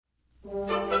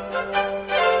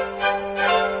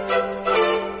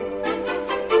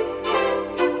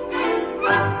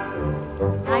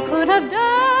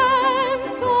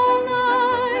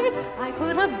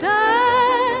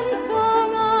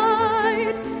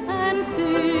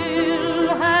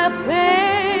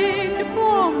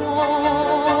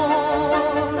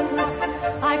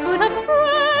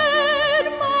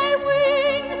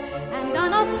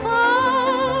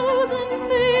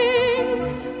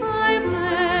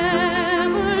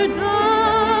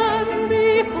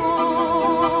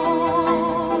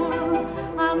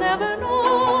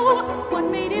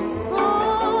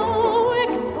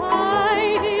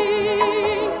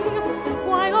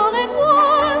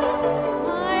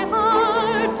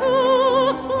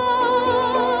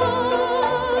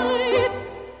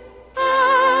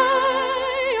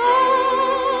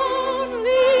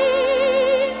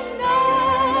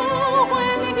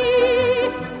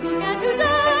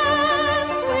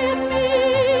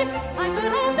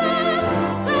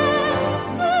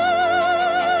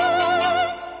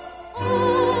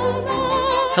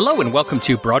Hello and welcome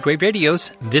to Broadway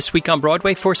Radio's This Week on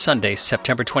Broadway for Sunday,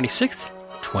 September 26th,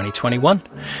 2021.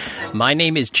 My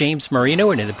name is James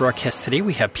Marino, and in the broadcast today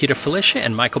we have Peter Felicia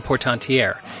and Michael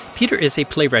Portantiere. Peter is a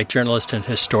playwright, journalist, and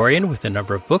historian with a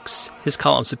number of books. His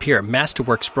columns appear at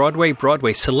Masterworks Broadway,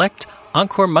 Broadway Select,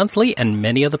 Encore Monthly, and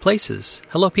many other places.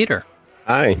 Hello, Peter.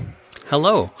 Hi.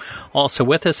 Hello. Also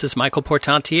with us is Michael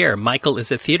Portantiere. Michael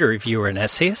is a theater reviewer and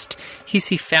essayist. He's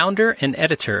the founder and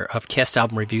editor of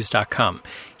castalbumreviews.com.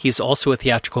 He's also a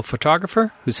theatrical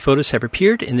photographer whose photos have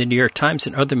appeared in the New York Times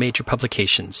and other major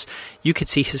publications. You can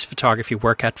see his photography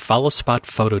work at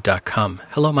followspotphoto.com.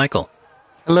 Hello, Michael.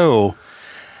 Hello.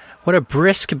 What a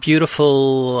brisk,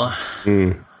 beautiful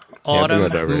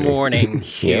autumn morning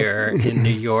here in New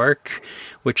York,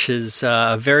 which is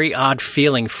a very odd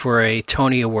feeling for a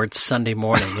Tony Awards Sunday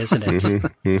morning, isn't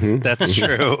it? That's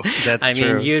true. I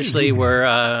mean, usually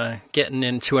we're getting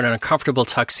into an uncomfortable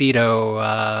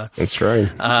tuxedo. That's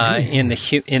right. In the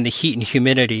heat and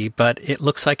humidity, but it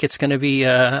looks like it's going to be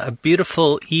a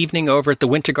beautiful evening over at the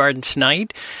Winter Garden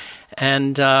tonight,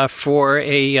 and for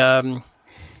a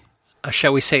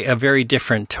shall we say, a very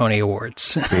different Tony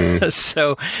Awards.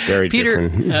 So, very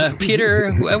Peter,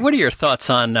 Peter, what are your thoughts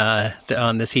on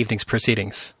this evening's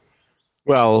proceedings?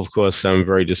 Well, of course, I'm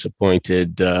very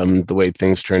disappointed the way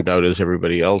things turned out, as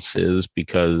everybody else is,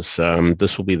 because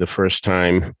this will be the first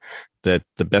time that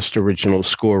the best original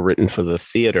score written for the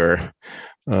theater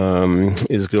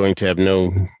is going to have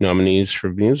no nominees for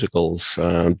musicals.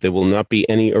 There will not be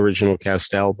any original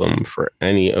cast album for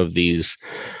any of these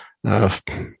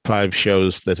 5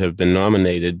 shows that have been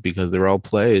nominated, because they're all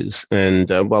plays. And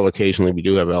while occasionally we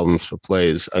do have albums for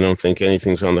plays, I don't think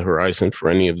anything's on the horizon for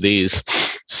any of these.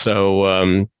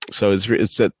 So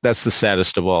that's the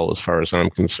saddest of all, as far as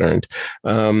I'm concerned.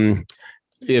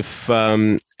 If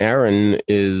Aaron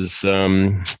is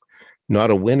not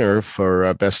a winner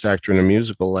for Best Actor in a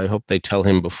Musical, I hope they tell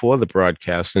him before the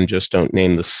broadcast and just don't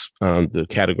name the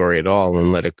category at all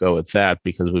and let it go at that,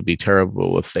 because it would be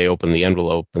terrible if they opened the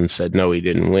envelope and said, no, he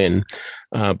didn't win.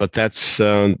 But that's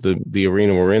the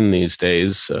arena we're in these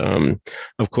days.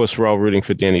 Of course, we're all rooting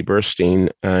for Danny Burstein,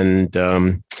 and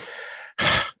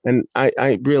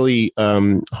I really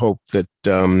hope that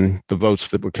the votes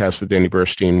that were cast for Danny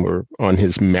Burstein were on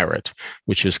his merit,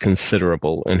 which is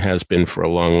considerable and has been for a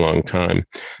long, long time.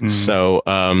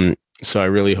 Mm-hmm. So I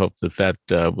really hope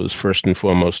that was first and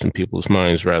foremost in people's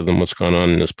minds, rather than what's gone on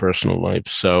in his personal life.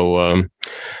 So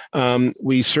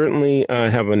we certainly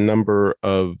have a number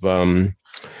of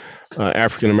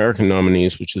African-American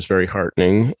nominees, which is very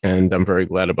heartening, and I'm very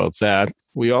glad about that.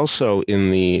 We also, in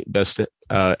the Best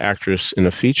Actress in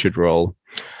a Featured Role,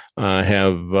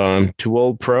 have 2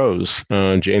 old pros,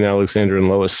 Jane Alexander and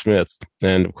Lois Smith.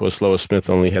 And, of course, Lois Smith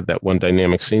only had that one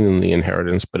dynamic scene in The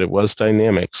Inheritance, but it was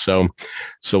dynamic. So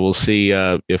we'll see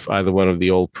if either one of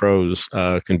the old pros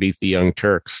can beat the Young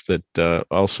Turks that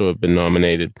also have been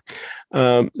nominated.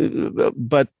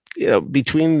 But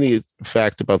between the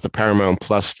fact about the Paramount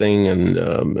Plus thing and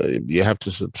you have to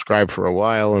subscribe for a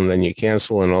while and then you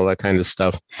cancel and all that kind of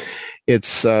stuff, it's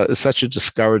such a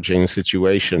discouraging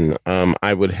situation.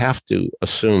 I would have to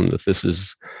assume that this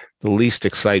is the least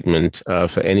excitement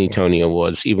for any Tony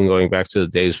Awards, even going back to the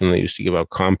days when they used to give out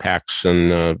compacts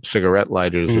and cigarette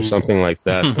lighters or something like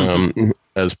that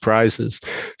as prizes.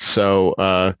 So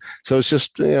it's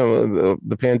just,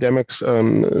 the pandemic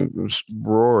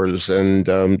roars, and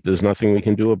there's nothing we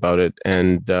can do about it.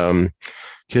 And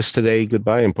kiss today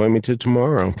goodbye and point me to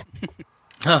tomorrow.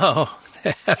 Oh,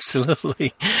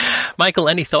 absolutely. Michael,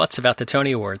 any thoughts about the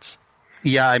Tony Awards?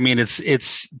 Yeah, I mean,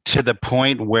 it's to the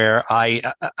point where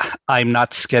I'm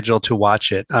not scheduled to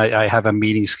watch it. I have a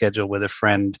meeting scheduled with a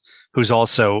friend who's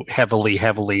also heavily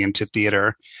into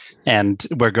theater, and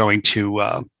we're going to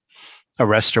a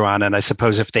restaurant. And I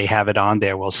suppose if they have it on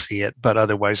there, we'll see it. But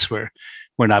otherwise, we're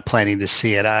not planning to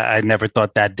see it. I never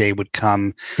thought that day would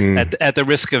come. At the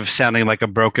risk of sounding like a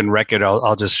broken record,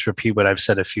 I'll just repeat what I've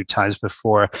said a few times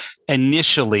before.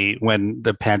 Initially, when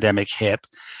the pandemic hit,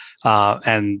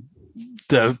 and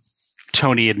the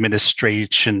Tony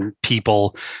administration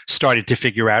people started to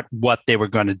figure out what they were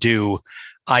going to do,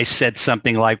 I said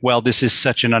something like, well, this is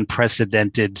such an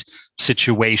unprecedented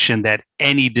situation that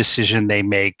any decision they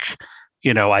make,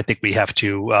 I think we have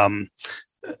to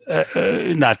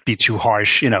not be too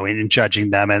harsh, in judging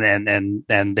them, and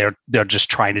they're just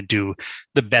trying to do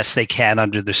the best they can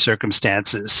under the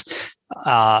circumstances.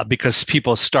 because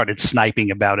people started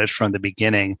sniping about it from the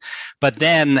beginning. But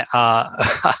then, I'm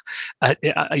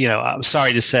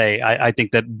sorry to say, I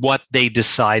think that what they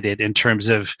decided in terms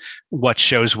of what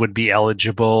shows would be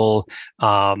eligible,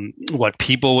 what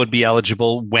people would be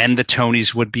eligible, when the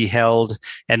Tonys would be held,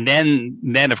 and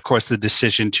then of course the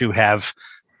decision to have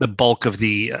the bulk of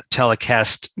the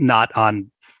telecast not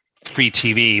on free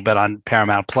TV but on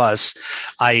Paramount Plus.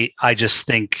 I just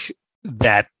think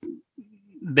that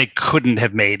they couldn't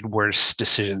have made worse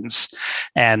decisions,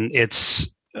 and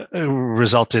it's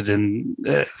resulted in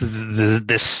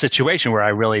this situation where I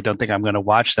really don't think I'm going to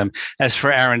watch them. As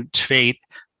for Errant Fate,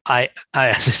 I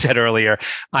as I said earlier,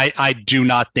 I do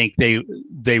not think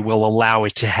they will allow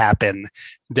it to happen,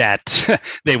 that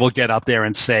they will get up there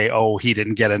and say, oh, he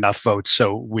didn't get enough votes,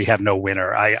 so we have no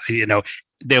winner.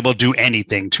 They will do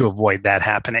anything to avoid that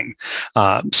happening.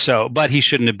 But he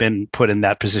shouldn't have been put in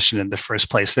that position in the first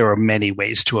place. There are many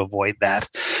ways to avoid that.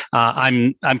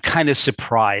 I'm kind of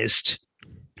surprised.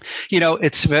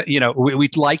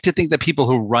 We'd like to think that people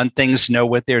who run things know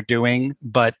what they're doing,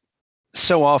 but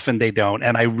so often they don't.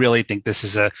 And I really think this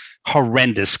is a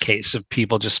horrendous case of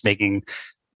people just making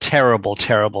terrible,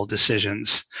 terrible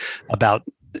decisions about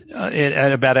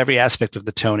every aspect of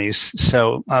the Tonys.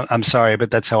 So I'm sorry, but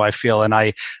that's how I feel. And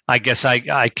I guess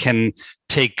I can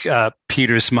take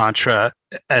Peter's mantra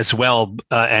as well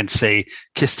and say,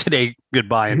 kiss today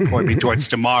goodbye and point me towards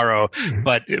tomorrow.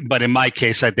 But in my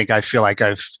case, I think I feel like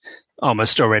I've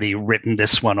almost already written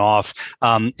this one off.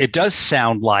 It does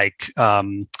sound like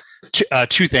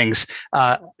two things.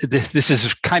 This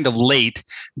is kind of late,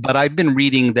 but I've been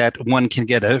reading that one can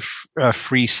get a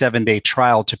free 7-day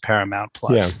trial to Paramount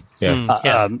Plus.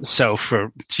 Yeah. So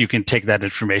you can take that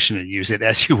information and use it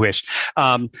as you wish.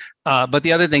 But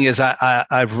the other thing is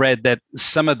I've read that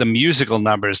some of the musical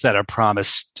numbers that are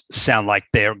promised sound like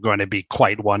they're going to be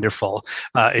quite wonderful,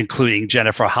 including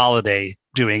Jennifer Holliday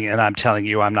doing And I'm Telling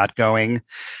You I'm Not Going,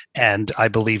 and I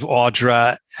believe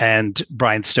Audra and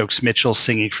Brian Stokes Mitchell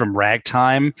singing from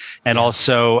Ragtime, and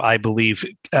also I believe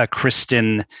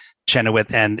Kristen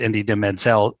Chenoweth and Idina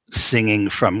Menzel singing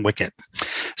from Wicked.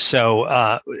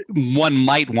 So one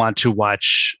might want to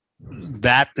watch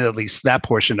that, at least that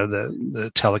portion of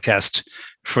the telecast,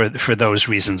 for those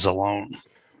reasons alone.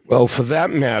 Well, for that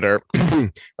matter,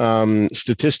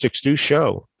 statistics do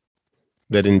show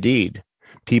that indeed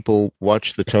people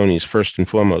watch the Tonys first and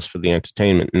foremost for the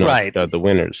entertainment, not the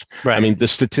winners. Right. I mean, the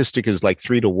statistic is like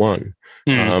 3-1.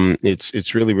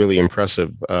 It's really, really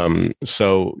impressive.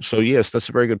 So yes, that's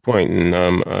a very good point, and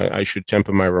I should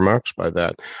temper my remarks by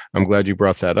that. I'm glad you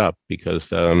brought that up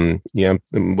because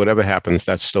whatever happens,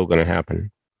 that's still going to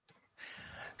happen.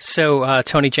 So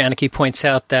Tony Janicki points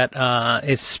out that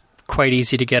it's quite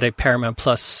easy to get a Paramount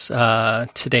Plus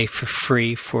today for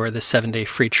free for the 7-day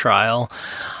free trial.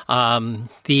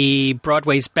 The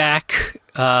Broadway's Back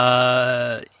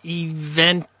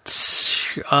event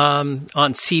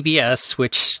on CBS,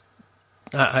 which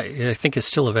I think is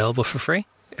still available for free.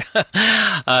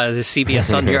 The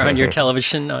CBS on your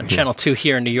television on Channel 2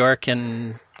 here in New York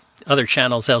and other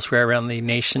channels elsewhere around the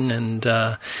nation, and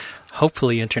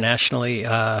hopefully internationally,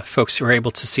 folks who are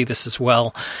able to see this as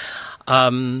well.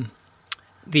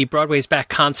 The Broadway's Back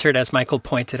concert, as Michael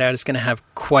pointed out, is going to have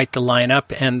quite the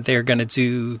lineup, and they're going to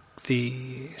do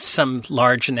some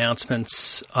large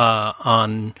announcements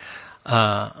on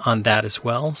that as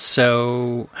well.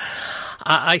 So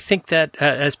I think that,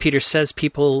 as Peter says,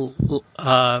 people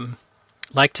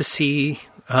like to see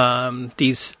the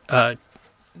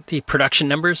production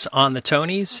numbers on the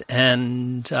Tonys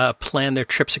and plan their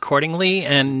trips accordingly.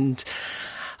 And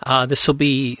this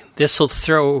will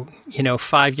throw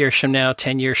 5 years from now,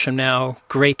 10 years from now,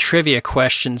 great trivia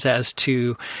questions as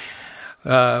to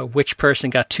which person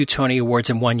got 2 Tony Awards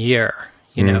in 1 year,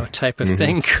 type of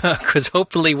thing. Because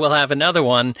hopefully we'll have another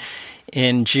one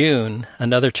in June,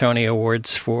 another Tony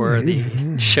Awards for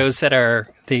the shows that are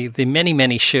the many,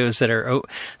 many shows that are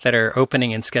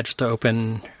opening and scheduled to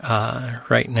open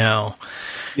right now.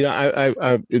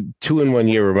 I 2 in 1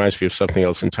 year reminds me of something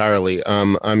else entirely.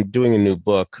 I'm doing a new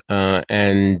book,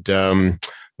 and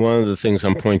one of the things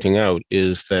I'm pointing out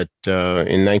is that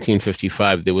in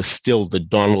 1955, there was still the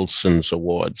Donaldson's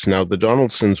Awards. Now, the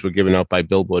Donaldsons were given out by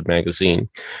Billboard magazine.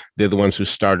 They're the ones who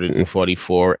started in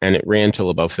 44, and it ran till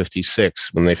about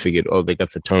 56 when they figured, they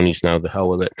got the Tonys now, the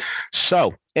hell with it.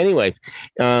 So anyway,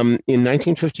 in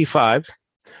 1955,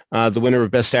 the winner of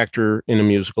Best Actor in a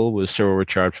Musical was Cyril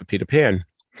Ritchard for Peter Pan.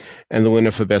 And the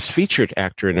winner for Best Featured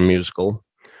Actor in a Musical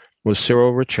was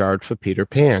Cyril Ritchard for Peter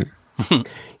Pan.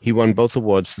 He won both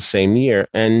awards the same year.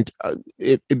 And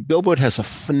Billboard has a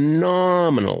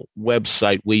phenomenal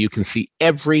website where you can see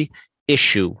every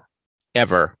issue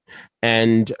ever.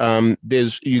 And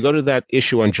you go to that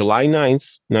issue on July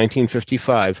 9th,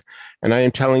 1955, and I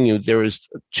am telling you, there is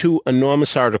 2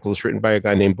 enormous articles written by a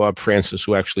guy named Bob Francis,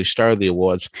 who actually starred the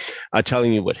awards,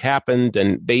 telling you what happened,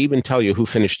 and they even tell you who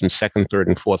finished in 2nd, 3rd,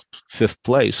 and 4th, 5th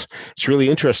place. It's really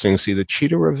interesting to see that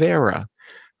Cheetah Rivera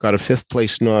got a 5th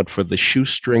place nod for the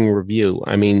Shoestring Review.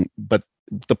 I mean, but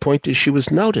the point is she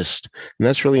was noticed, and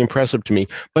that's really impressive to me.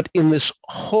 But in this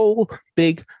whole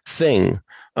big thing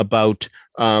about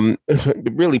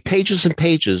really pages and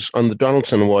pages on the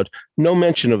Donaldson Award, no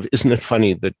mention of, isn't it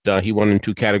funny that he won in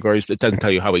 2 categories? It doesn't tell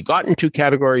you how he got in 2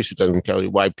 categories. It doesn't tell you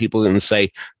why people didn't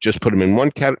say, just put him in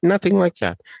 1 category. Nothing like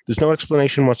that. There's no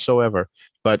explanation whatsoever.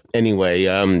 But anyway,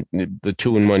 the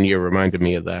 2 in 1 year reminded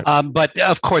me of that. But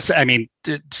of course, I mean,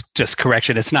 just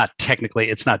correction, it's not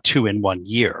 2 in 1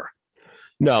 year.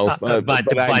 No, but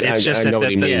it's just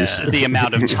that the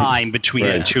amount of time between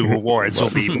the 2 awards will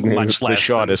be much less.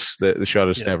 The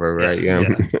shortest ever, right? Yeah.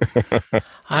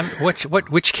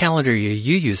 Which calendar are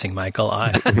you using, Michael?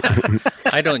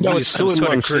 I don't use some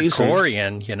sort of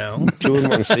Gregorian, 2 in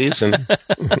 1 season.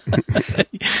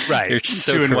 Right. You're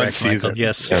so 2 in 1 season. Michael.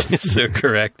 Yes, so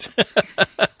correct.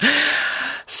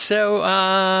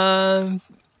 So,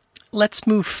 let's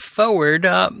move forward.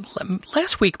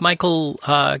 Last week, Michael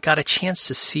got a chance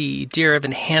to see Dear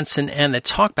Evan Hansen and the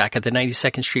talkback at the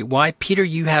 92nd Street Y. Peter,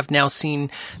 you have now seen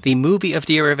the movie of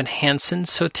Dear Evan Hansen,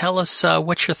 so tell us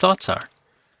what your thoughts are.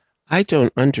 I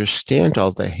don't understand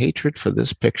all the hatred for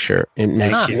this picture. It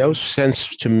makes no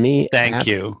sense to me at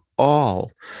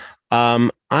all.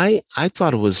 I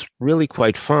thought it was really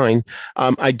quite fine.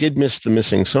 I did miss the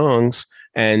missing songs.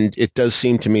 And it does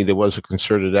seem to me there was a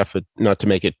concerted effort not to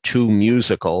make it too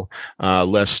musical,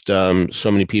 lest so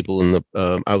many people in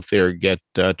the out there get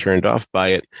turned off by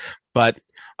it. But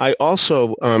I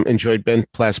also enjoyed Ben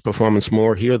Platt's performance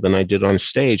more here than I did on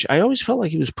stage. I always felt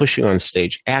like he was pushing on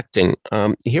stage, acting.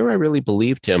 Here I really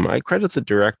believed him. I credit the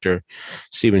director,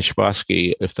 Steven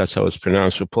Chbosky, if that's how it's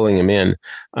pronounced, for pulling him in.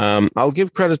 I'll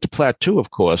give credit to Platt, too,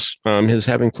 of course. His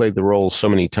having played the role so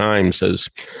many times has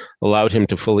allowed him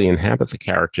to fully inhabit the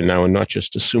character now and not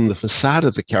just assume the facade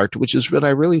of the character, which is what I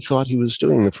really thought he was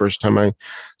doing the first time I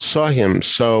saw him.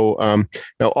 So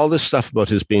now all this stuff about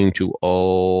his being too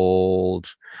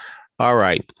old. All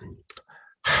right.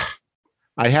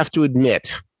 I have to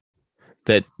admit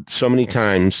that so many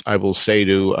times I will say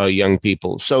to young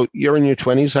people, so you're in your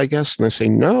 20s, I guess? And they say,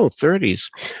 no, 30s.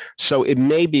 So it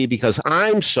may be because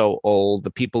I'm so old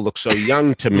that people look so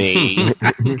young to me.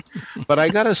 But I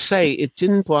got to say, it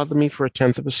didn't bother me for a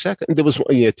tenth of a second.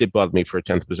 It did bother me for a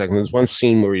tenth of a second. There's one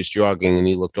scene where he's jogging and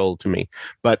he looked old to me.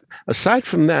 But aside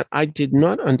from that, I did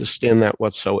not understand that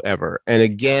whatsoever. And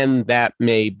again, that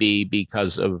may be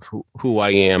because of who I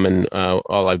am and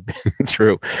all I've been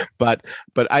through. But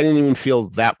I didn't even feel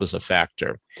that was a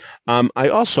factor. I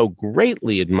also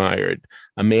greatly admired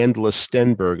Amandla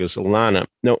Stenberg as Alana.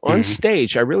 Now, on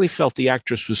stage, I really felt the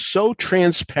actress was so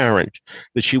transparent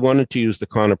that she wanted to use the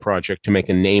Connor Project to make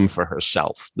a name for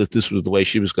herself, that this was the way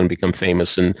she was going to become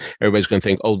famous, and everybody's going to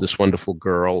think, oh, this wonderful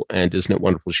girl, and isn't it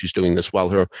wonderful she's doing this, while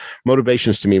her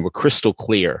motivations to me were crystal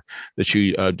clear that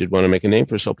she did want to make a name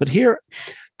for herself. But here,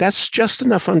 that's just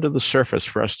enough under the surface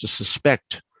for us to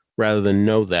suspect rather than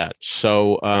know that.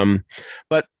 So,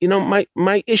 but,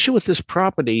 my issue with this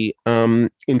property,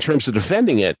 in terms of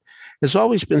defending it, has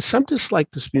always been some dislike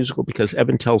this musical because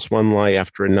Evan tells one lie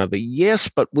after another. Yes,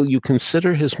 but will you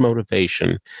consider his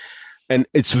motivation? And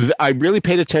I really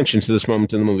paid attention to this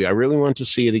moment in the movie. I really want to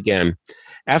see it again.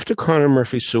 After Connor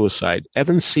Murphy's suicide,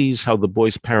 Evan sees how the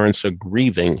boys' parents are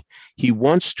grieving. He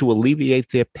wants to alleviate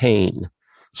their pain.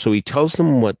 So he tells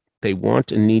them what they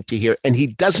want and need to hear, and he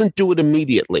doesn't do it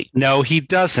immediately. No, he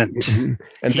doesn't.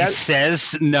 And he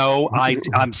says, "No,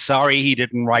 I'm sorry, he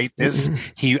didn't write this.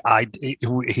 He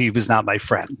was not my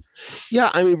friend."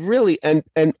 Yeah, I mean, really, and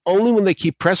only when they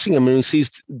keep pressing him and he sees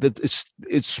that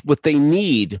it's what they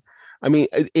need. I mean,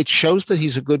 it shows that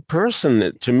he's a good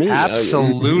person to me.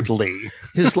 Absolutely,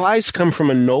 his lies come from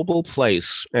a noble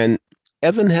place, and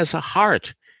Evan has a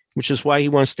heart, which is why he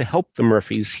wants to help the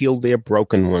Murphys heal their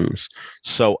broken ones.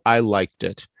 So I liked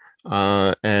it.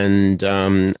 And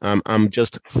I'm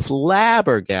just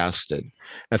flabbergasted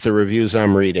at the reviews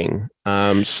I'm reading.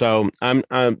 So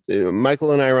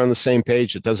Michael and I are on the same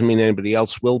page. It doesn't mean anybody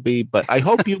else will be, but I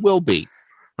hope you will be.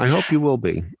 I hope you will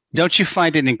be. Don't you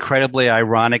find it incredibly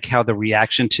ironic how the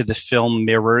reaction to the film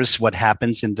mirrors what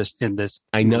happens in this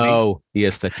I movie? know.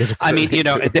 Yes, that did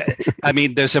occur. I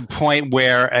mean, there's a point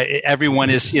where everyone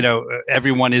is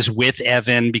with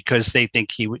Evan because they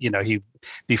think he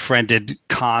befriended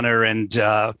Connor, and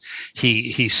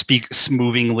he speaks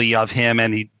movingly of him,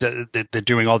 and they're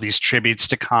doing all these tributes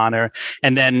to Connor.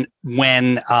 And then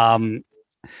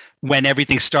when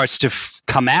everything starts to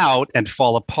come out and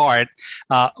fall apart,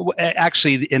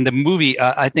 actually in the movie,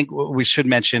 I think we should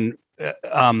mention,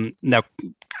 now,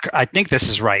 I think this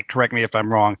is right. Correct me if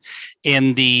I'm wrong.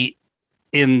 In the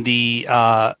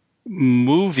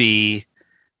movie,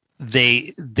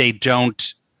 they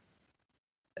don't.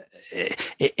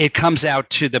 It comes out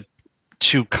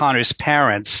to Connor's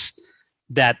parents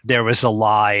that there was a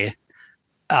lie,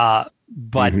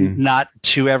 but not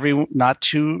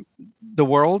to the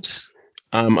world.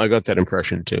 I got that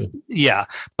impression too. Yeah,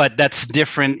 but that's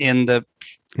different in the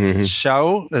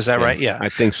show. Is that right? Yeah, I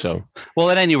think so. Well,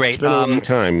 at any rate, it's been a long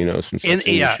time, since I've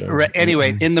seen the show. Right,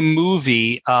 anyway, in the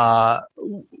movie,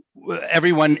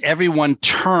 everyone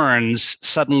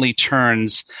suddenly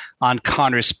turns on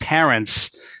Connor's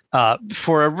parents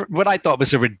for what I thought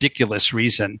was a ridiculous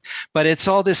reason. But it's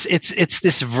all this. It's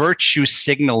this virtue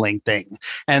signaling thing,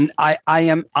 and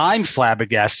I'm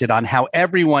flabbergasted on how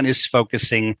everyone is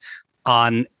focusing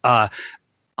on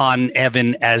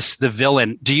Evan as the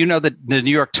villain. Do you know that the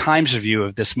New York Times review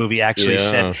of this movie actually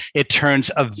said it turns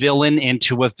a villain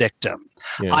into a victim?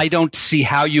 Yeah. I don't see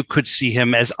how you could see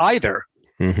him as either.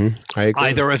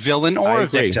 Either a villain or a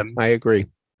victim. I agree.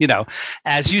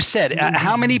 As you said,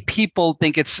 how many people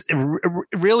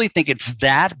really think it's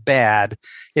that bad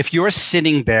if you're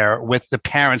sitting there with the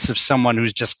parents of someone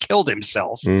who's just killed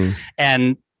himself,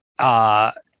 and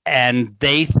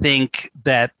they think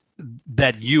that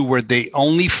you were the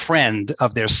only friend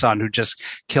of their son who just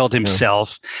killed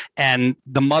himself, and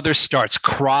the mother starts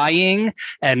crying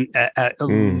and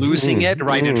losing it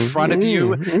right in front of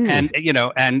you, and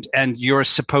and you're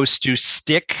supposed to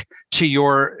stick to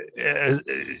your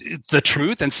the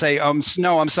truth and say,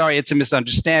 no, I'm sorry, it's a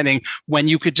misunderstanding, when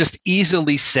you could just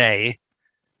easily say,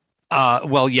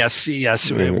 well, yes,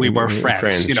 we were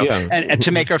friends, and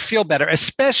to make her feel better,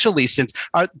 especially since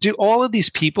do all of these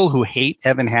people who hate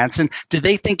Evan Hansen, do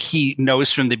they think he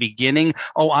knows from the beginning,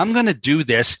 I'm going to do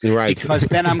this because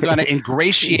then I'm going to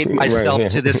ingratiate myself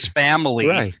to this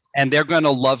family and they're going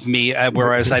to love me,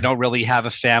 whereas I don't really have a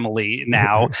family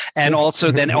now. And also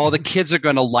then all the kids are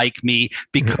going to like me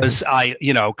because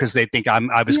because they think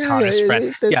I was Connor's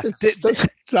friend. That's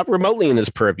not remotely in his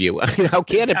purview. I mean, how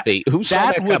can it be? Who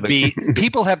saw that would be?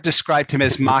 People have described him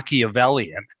as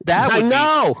Machiavellian.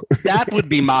 That would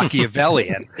be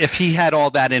Machiavellian if he had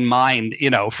all that in mind,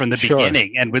 from the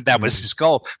beginning, and that was his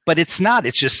goal. But it's not.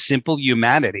 It's just simple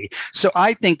humanity. So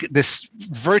I think this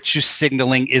virtue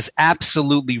signaling is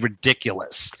absolutely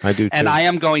ridiculous. I do too. And I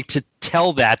am going to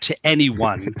tell that to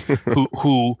anyone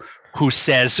who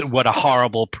says what a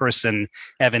horrible person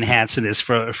Evan Hansen is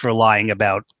for lying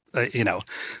about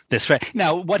this.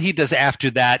 Now, what he does after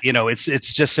that,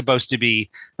 it's just supposed to be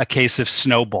a case of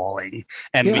snowballing,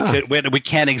 and we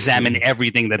can't examine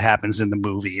everything that happens in the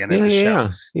movie and in the show.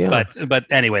 Yeah. But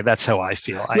anyway, that's how I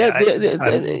feel.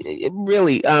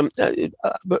 Really,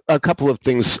 a couple of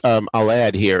things I'll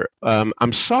add here.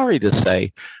 I'm sorry to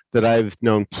say that I've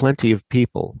known plenty of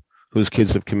people whose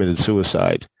kids have committed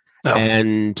suicide,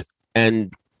 and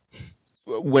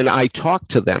when I talk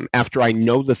to them after I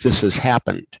know that this has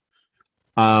happened,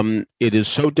 it is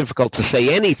so difficult to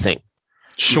say anything.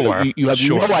 Sure. You have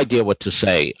no idea what to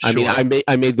say. Sure. I mean,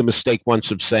 I made the mistake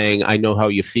once of saying, I know how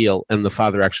you feel. And the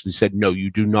father actually said, no, you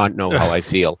do not know how I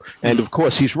feel. And of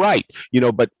course he's right,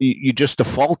 but you just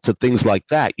default to things like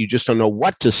that. You just don't know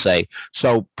what to say.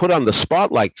 So put on the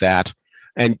spot like that,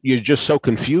 and you're just so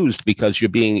confused because you're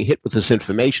being hit with this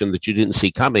information that you didn't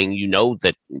see coming.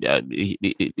 That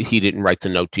he didn't write the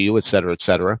note to you, et cetera, et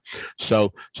cetera.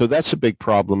 So that's a big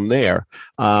problem there.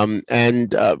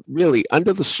 And really,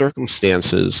 under the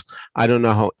circumstances, I don't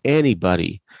know how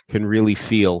anybody can really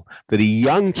feel that a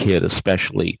young kid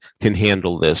especially can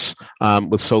handle this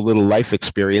with so little life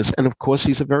experience. And of course,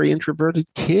 he's a very introverted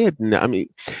kid. And I mean,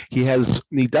 he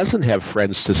doesn't have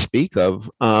friends to speak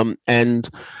of. And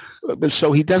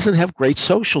so he doesn't have great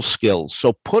social skills.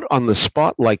 So put on the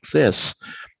spot like this.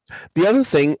 The other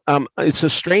thing, it's a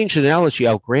strange analogy,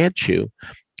 I'll grant you,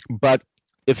 but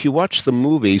if you watch the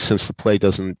movie, since the play it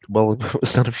was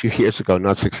done a few years ago,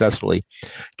 not successfully,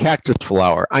 Cactus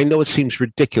Flower. I know it seems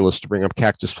ridiculous to bring up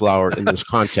Cactus Flower in this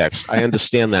context. I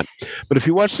understand that. But if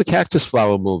you watch the Cactus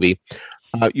Flower movie,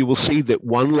 you will see that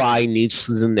one lie leads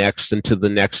to the next and to the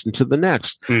next and to the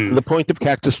next. And the point of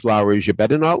Cactus Flower is you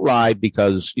better not lie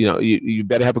because, you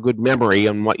better have a good memory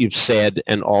on what you've said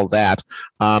and all that,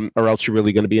 or else you're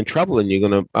really going to be in trouble and you're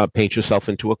going to paint yourself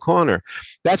into a corner.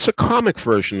 That's a comic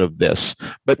version of this.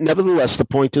 But nevertheless, the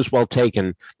point is well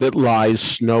taken that lies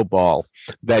snowball,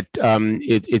 that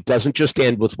it doesn't just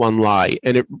end with one lie.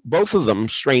 And both of them,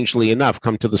 strangely enough,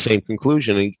 come to the same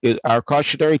conclusion. Our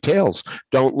cautionary tales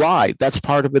don't lie. That's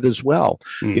part of it as well.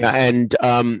 Yeah, and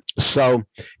so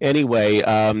anyway,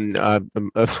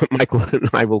 Michael and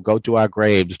I will go to our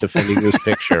graves defending this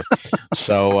picture.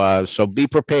 So be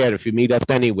prepared if you meet us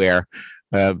anywhere.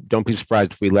 Don't be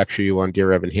surprised if we lecture you on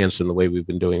Dear Evan Hansen the way we've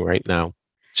been doing right now.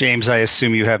 James, I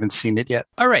assume you haven't seen it yet.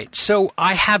 All right. So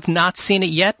I have not seen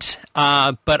it yet,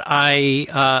 but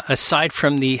I, aside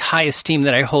from the high esteem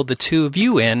that I hold the two of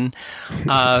you in,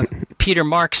 Peter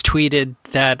Marks tweeted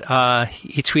that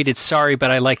he tweeted, "Sorry, but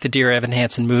I like the Dear Evan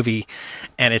Hansen movie,"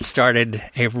 and it started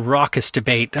a raucous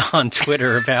debate on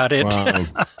Twitter about it. Wow.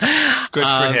 Good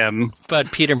for him.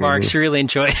 But Peter Marks really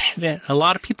enjoyed it. A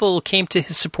lot of people came to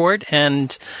his support,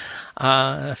 and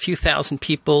a few thousand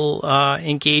people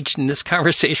engaged in this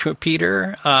conversation with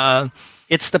Peter.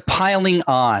 It's the piling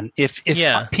on. If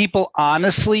people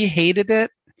honestly hated it,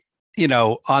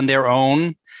 on their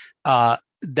own,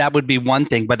 that would be one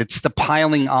thing. But it's the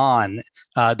piling on,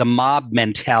 the mob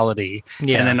mentality, and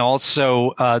then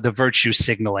also the virtue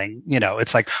signaling.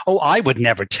 It's like, oh, I would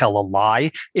never tell a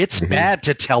lie. It's bad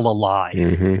to tell a lie.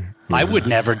 Mm-hmm. I would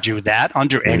never do that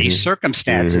under any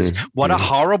circumstances. What a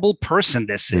horrible person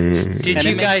this is. Did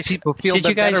you guys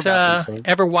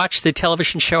ever watch the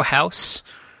television show House?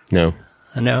 No.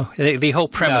 No, the whole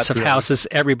premise of House is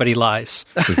everybody lies.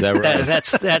 Is that right?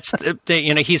 That's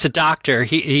he's a doctor.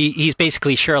 He's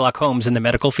basically Sherlock Holmes in the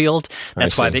medical field.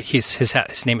 That's why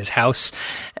his name is House,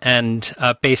 and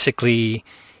basically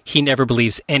he never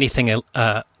believes anything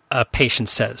a patient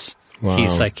says. Wow.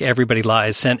 He's like, everybody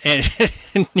lies, and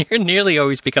nearly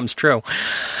always becomes true.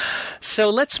 So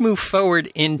let's move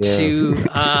forward into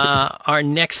our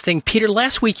next thing. Peter,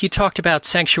 last week you talked about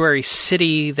Sanctuary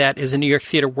City, that is a New York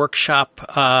Theater Workshop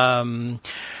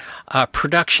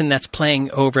production that's playing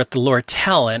over at the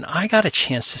Lortel, and I got a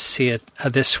chance to see it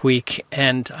this week,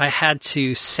 and I had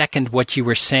to second what you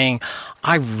were saying.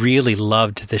 I really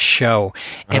loved the show,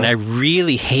 and I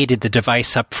really hated the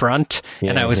device up front,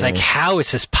 and I was like, how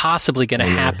is this possibly going to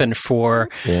happen for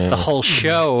the whole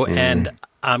show, and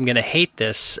I'm going to hate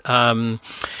this.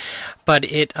 But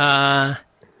it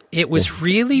was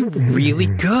really, really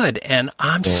good, and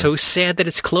I'm so sad that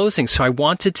it's closing, so I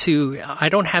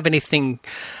don't have anything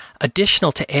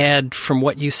additional to add from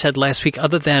what you said last week,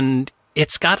 other than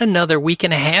it's got another week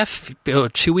and a half,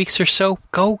 2 weeks or so.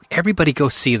 Everybody go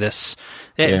see this.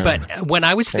 Yeah. But when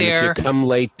I was there, if you come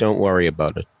late, don't worry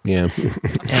about it. Yeah.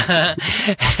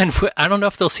 And I don't know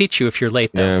if they'll seat you if you're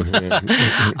late, though.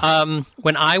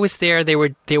 When I was there, there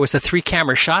was a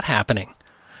 3-camera shot happening.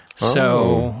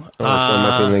 So it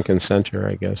might be Lincoln Center,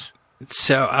 I guess.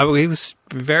 So it was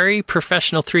very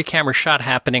professional 3-camera shot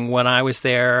happening when I was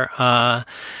there.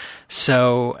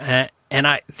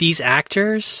 These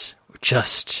actors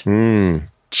just amazing.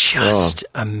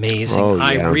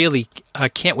 I really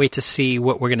can't wait to see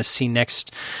what we're going to see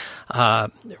next.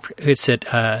 It's at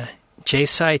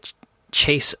Chase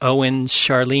Owens,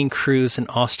 Charlene Cruz, and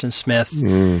Austin Smith.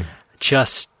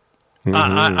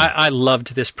 I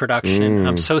loved this production.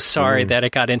 I'm so sorry that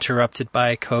it got interrupted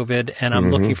by COVID, and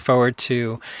I'm looking forward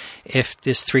to if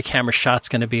this 3-camera shot's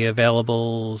going to be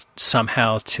available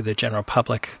somehow to the general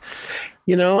public.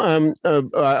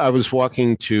 I was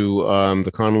walking to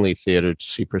the Connolly Theater to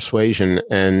see Persuasion,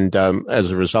 and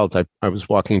as a result, I was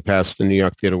walking past the New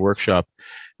York Theater Workshop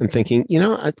and thinking,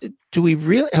 have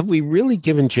we really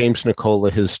given James Nicola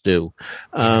his due?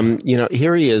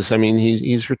 Here he is. I mean,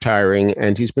 he's retiring,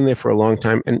 and he's been there for a long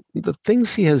time, and the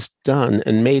things he has done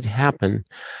and made happen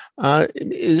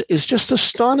is just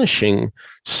astonishing.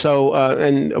 So,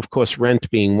 and of course, Rent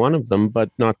being one of them, but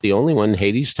not the only one.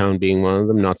 Hadestown being one of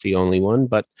them, not the only one.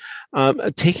 But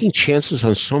taking chances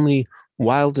on so many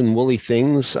wild and woolly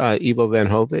things. Ivo Van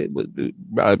Hove, I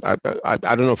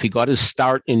don't know if he got his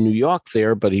start in New York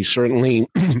there, but he certainly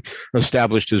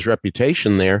established his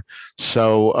reputation there.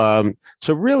 So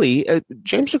really,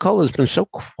 James Nicola has been so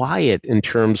quiet in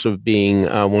terms of being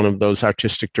one of those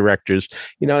artistic directors.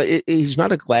 He's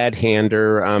not a glad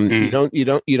hander.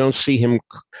 You don't see him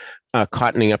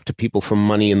cottoning up to people for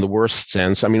money in the worst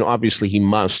sense. I mean, obviously he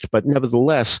must, but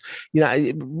nevertheless,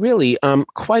 really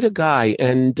quite a guy.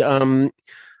 And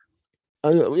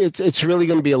it's really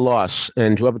going to be a loss.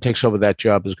 And whoever takes over that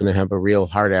job is going to have a real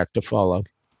hard act to follow.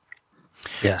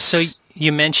 Yes. So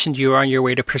you mentioned you were on your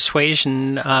way to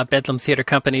Persuasion. Bedlam Theater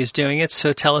Company is doing it.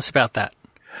 So tell us about that.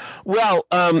 Well,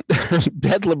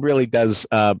 Bedlam really does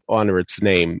honor its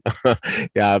name.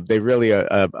 Yeah, they really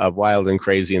are wild and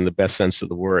crazy in the best sense of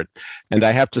the word. And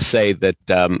I have to say that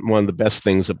one of the best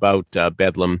things about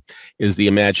Bedlam is the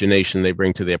imagination they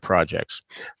bring to their projects.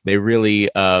 They really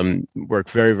work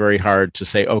very, very hard to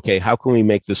say, okay, how can we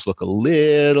make this look a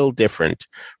little different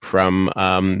from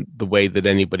the way that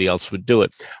anybody else would do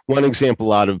it? One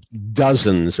example out of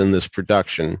dozens in this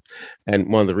production,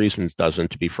 and one of the reasons doesn't,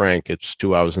 to be frank, it's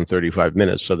 2 hours and 35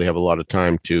 minutes, so they have a lot of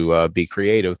time to be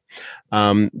creative.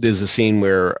 There's a scene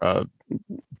where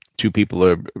two people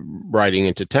are riding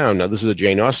into town. Now, this is a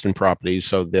Jane Austen property,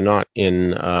 so they're not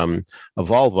in a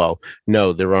Volvo.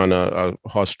 No, they're on a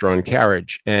horse-drawn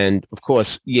carriage. And, of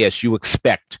course, yes, you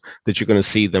expect that you're going to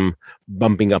see them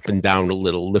bumping up and down a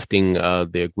little, lifting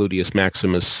their gluteus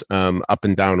maximus up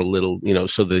and down a little,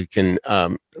 so they can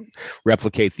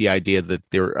replicate the idea that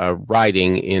they're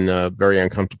riding in a very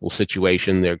uncomfortable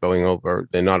situation. They're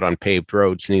not on paved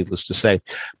roads, needless to say.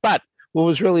 But what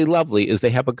was really lovely is they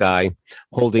have a guy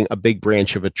holding a big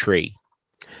branch of a tree.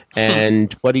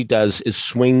 And what he does is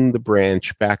swing the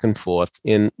branch back and forth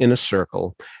in a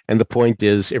circle. And the point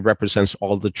is, it represents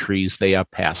all the trees they are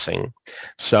passing.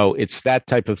 So it's that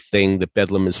type of thing that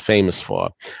Bedlam is famous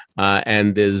for.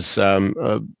 And there's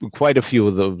quite a few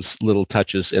of those little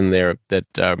touches in there that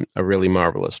are really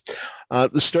marvelous.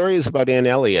 The story is about Anne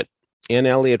Elliot. Anne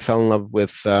Elliot fell in love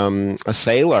with a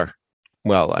sailor.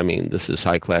 Well, I mean, this is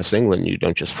high-class England. You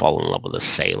don't just fall in love with a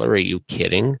sailor. Are you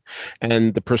kidding?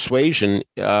 And the persuasion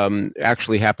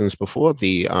actually happens before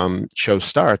the show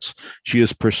starts. She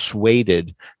is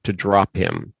persuaded to drop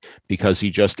him because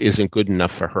he just isn't good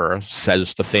enough for her,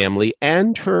 says the family,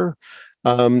 and her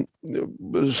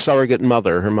surrogate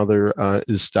mother. Her mother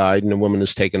is died, and a woman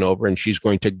is taken over, and she's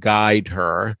going to guide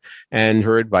her. And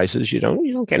her advice is, you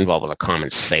don't get involved with a common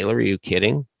sailor. Are you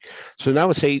kidding? So now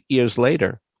it's 8 years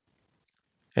later.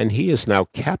 And he is now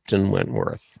Captain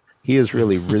Wentworth. He has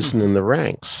really risen in the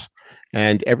ranks.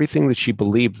 And everything that she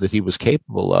believed that he was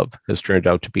capable of has turned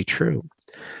out to be true.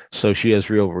 So she has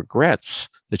real regrets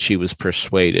that she was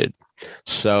persuaded.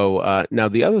 So now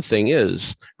the other thing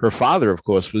is, her father, of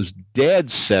course, was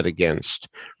dead set against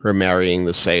her marrying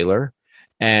the sailor.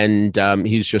 And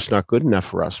he's just not good enough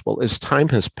for us. Well, as time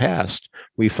has passed,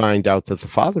 we find out that the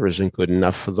father isn't good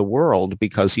enough for the world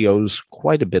because he owes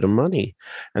quite a bit of money.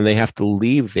 And they have to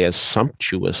leave their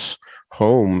sumptuous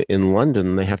home in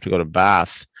London. They have to go to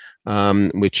Bath,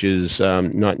 which is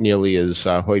not nearly as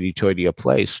hoity-toity a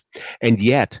place. And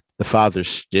yet the father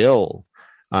still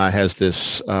has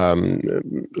this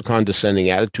condescending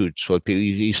attitude. So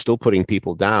he's still putting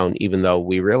people down, even though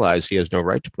we realize he has no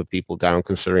right to put people down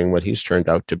considering what he's turned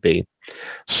out to be.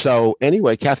 So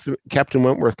anyway, Captain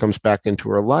Wentworth comes back into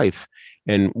her life.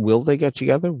 And will they get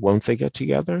together? Won't they get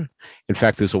together? In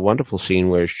fact, there's a wonderful scene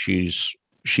where she's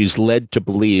led to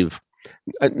believe,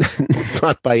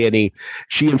 not by any,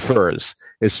 she infers.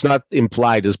 It's not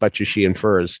implied as much as she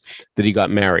infers that he got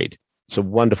married. It's a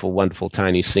wonderful, wonderful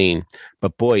tiny scene.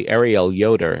 But boy, Ariel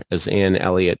Yoder as Anne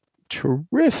Elliot,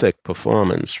 terrific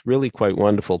performance, really quite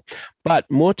wonderful. But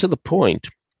more to the point,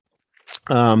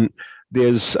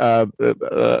 there's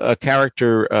a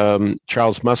character,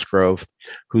 Charles Musgrove,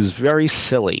 who's very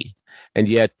silly. And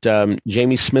yet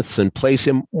Jamie Smithson plays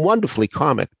him wonderfully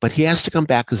comic, but he has to come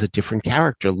back as a different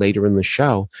character later in the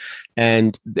show.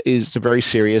 And is a very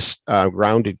serious,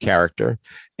 grounded character.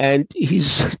 And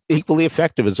he's equally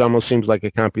effective. It almost seems like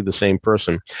it can't be the same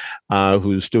person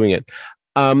who's doing it.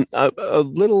 A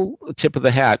little tip of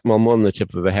the hat, well, more than the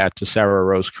tip of the hat, to Sarah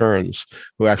Rose Kearns,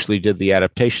 who actually did the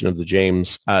adaptation of the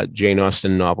Jane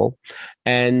Austen novel.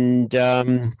 And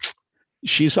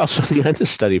she's also the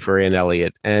understudy for Anne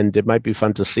Elliot, and it might be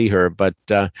fun to see her. But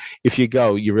if you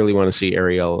go, you really want to see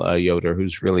Ariel Yoder,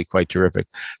 who's really quite terrific.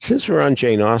 Since we're on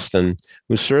Jane Austen,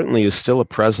 who certainly is still a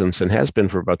presence and has been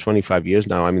for about 25 years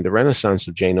now, I mean, the renaissance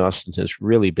of Jane Austen has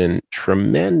really been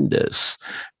tremendous.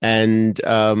 And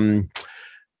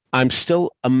I'm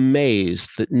still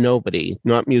amazed that nobody,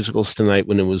 not Musicals Tonight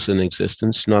when it was in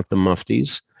existence, not the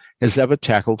Mufties, has ever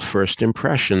tackled First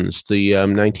Impressions, the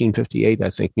 1958, I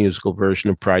think, musical version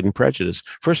of Pride and Prejudice.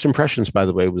 First Impressions, by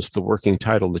the way, was the working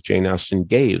title that Jane Austen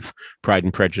gave Pride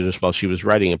and Prejudice while she was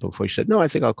writing it before she said, no, I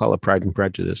think I'll call it Pride and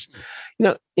Prejudice.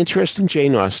 Interest in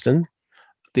Jane Austen.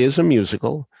 There's a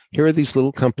musical. Here are these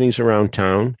little companies around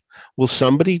town. Will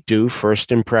somebody do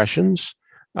First Impressions?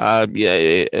 Yeah,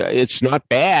 it's not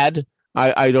bad.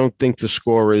 I don't think the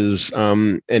score is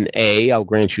an A. I'll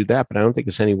grant you that, but I don't think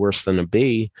it's any worse than a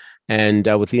B. And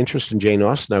with the interest in Jane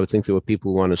Austen, I would think there were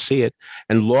people who want to see it.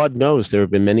 And Lord knows there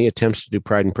have been many attempts to do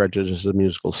Pride and Prejudice as a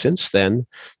musical since then.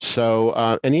 So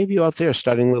any of you out there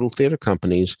starting little theater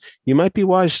companies, you might be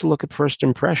wise to look at first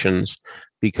impressions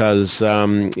because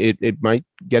it might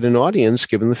get an audience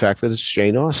given the fact that it's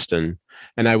Jane Austen.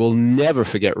 And I will never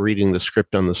forget reading the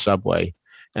script on the subway.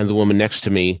 And the woman next to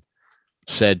me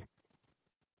said,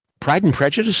 Pride and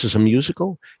Prejudice is a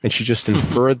musical? And she just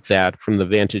inferred that from the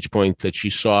vantage point that she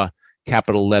saw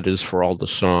capital letters for all the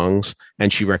songs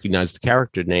and she recognized the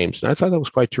character names. And I thought that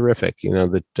was quite terrific,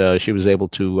 that she was able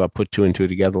to put two and two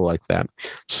together like that.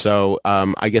 So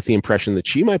I get the impression that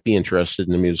she might be interested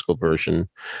in the musical version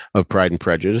of Pride and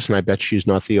Prejudice, and I bet she's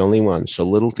not the only one. So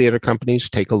little theater companies,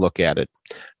 take a look at it.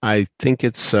 I think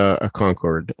it's a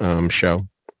Concord show.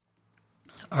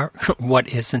 What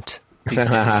isn't? These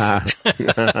days.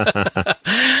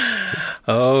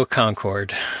 Oh,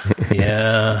 Concord.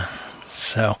 Yeah.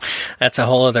 So that's a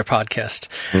whole other podcast.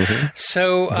 Mm-hmm.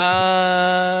 So,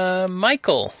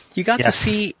 Michael, you got to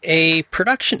see a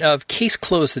production of Case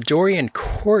Closed, the Dorian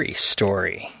Corey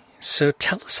story. So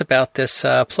tell us about this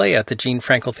play at the Gene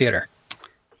Frankel Theater.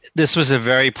 This was a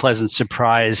very pleasant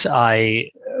surprise.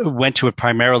 I went to it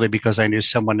primarily because I knew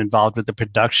someone involved with the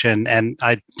production, and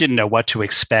I didn't know what to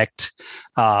expect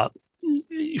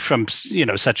from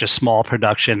such a small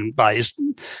production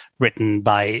written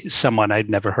by someone I'd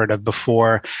never heard of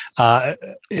before.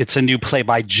 It's a new play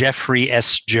by Jeffrey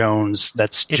S. Jones.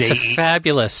 It's a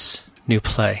fabulous new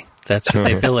play. That's what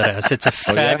they bill it as. It's a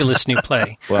fabulous new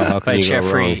play by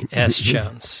Jeffrey S.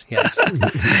 Jones. Yes.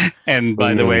 And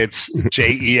by the way, it's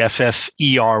Jefffery.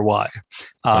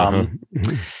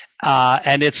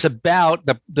 And it's about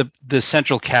the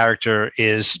central character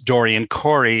is Dorian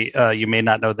Corey. You may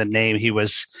not know the name. He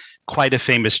was quite a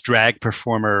famous drag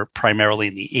performer, primarily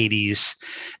in the 80s.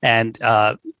 And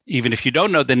even if you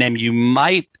don't know the name, you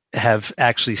might have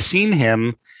actually seen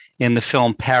him in the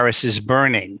film Paris is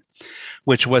Burning,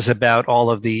 which was about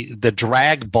all of the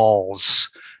drag balls,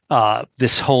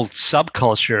 this whole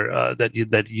subculture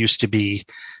that used to be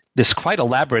this quite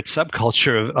elaborate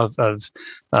subculture of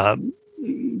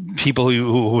people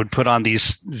who would put on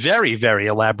these very, very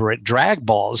elaborate drag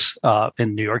balls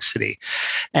in New York City.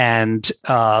 And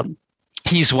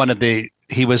he was one of the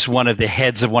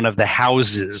heads of one of the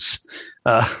houses.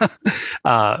 All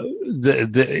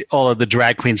of the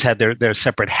drag queens had their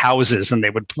separate houses, and they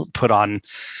would put on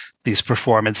these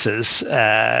performances.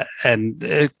 And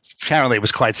apparently it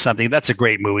was quite something. That's a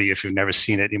great movie. If you've never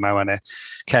seen it, you might want to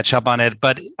catch up on it.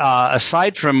 But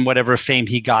aside from whatever fame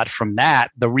he got from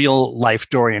that, the real life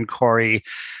Dorian Corey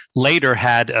later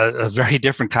had a very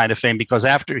different kind of fame, because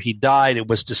after he died, it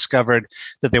was discovered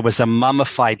that there was a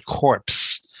mummified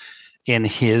corpse in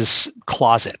his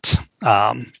closet.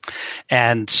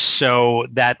 And so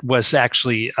that was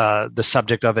actually the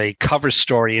subject of a cover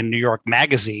story in New York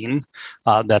Magazine.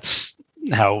 That's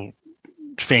how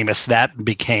famous that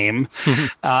became.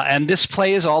 And this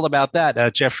play is all about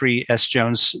that. Jeffrey S.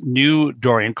 Jones knew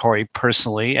Dorian Corey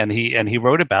personally, and he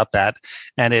wrote about that.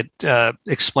 And it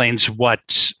explains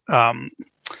what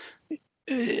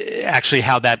actually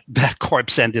how that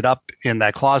corpse ended up in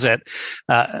that closet.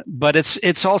 But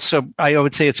it's also, I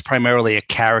would say it's primarily a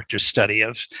character study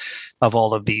of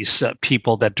all of these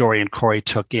people that Dorian Corey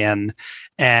took in.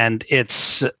 And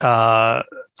it's the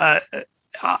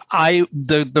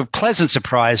pleasant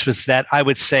surprise was that I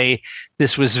would say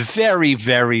this was very,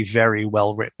 very, very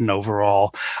well written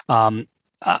overall.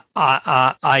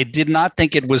 I did not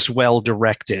think it was well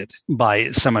directed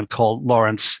by someone called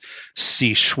Lawrence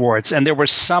C. Schwartz, and there were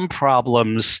some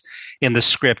problems in the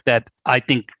script that I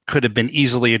think could have been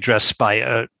easily addressed by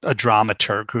a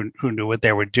dramaturg who knew what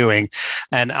they were doing.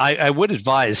 And I would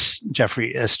advise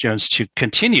Jeffrey S. Jones to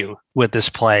continue with this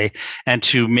play and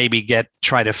to maybe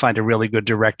try to find a really good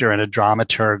director and a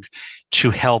dramaturg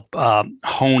to help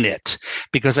hone it,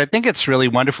 because I think it's really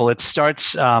wonderful. It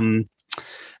starts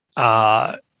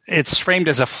it's framed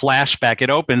as a flashback. It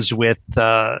opens with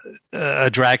a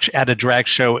drag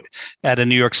show at a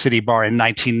New York City bar in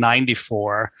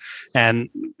 1994, and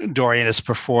Dorian is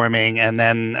performing. And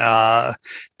then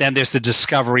there's the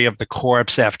discovery of the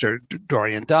corpse after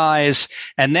Dorian dies,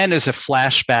 and then there's a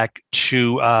flashback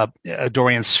to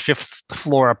Dorian's fifth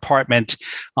floor apartment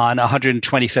on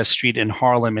 125th Street in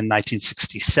Harlem in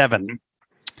 1967.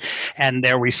 And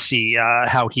there we see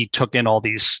how he took in all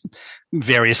these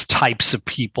various types of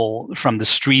people from the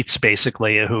streets,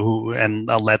 basically, and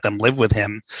let them live with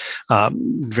him.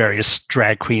 Various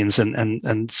drag queens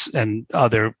and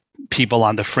other people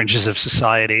on the fringes of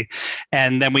society.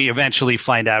 And then we eventually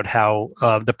find out how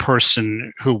the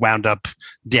person who wound up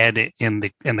dead in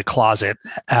the closet,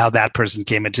 how that person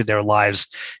came into their lives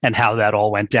and how that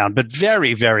all went down. But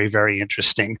very, very, very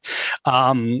interesting.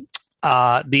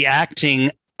 The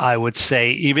acting, I would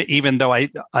say, even though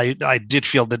I did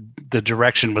feel that the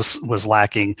direction was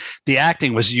lacking, the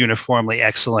acting was uniformly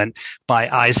excellent by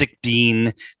Isaac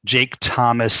Dean, Jake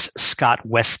Thomas, Scott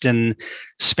Weston,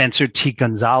 Spencer T.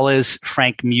 Gonzalez,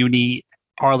 Frank Muni,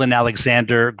 Arlen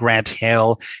Alexander, Grant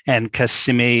Hale, and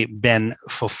Kasime Ben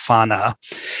Fofana.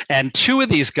 And two of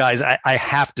these guys I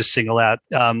have to single out.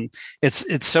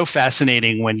 It's so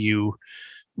fascinating when you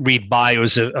read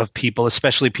bios of people,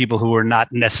 especially people who are not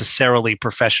necessarily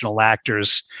professional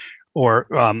actors or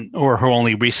who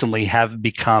only recently have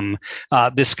become.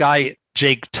 This guy,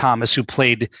 Jake Thomas, who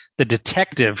played the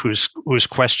detective who's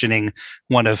questioning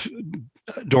one of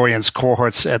Dorian's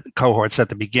cohorts at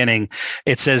the beginning.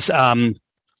 It says,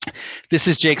 this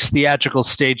is Jake's theatrical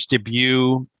stage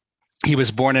debut. He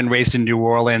was born and raised in New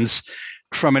Orleans.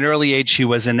 From an early age, he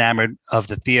was enamored of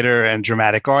the theater and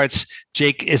dramatic arts.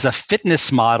 Jake is a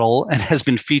fitness model and has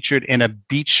been featured in a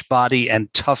Beachbody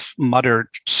and Tough Mudder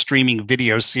streaming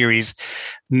video series,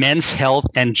 Men's Health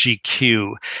and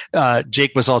GQ.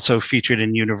 Jake was also featured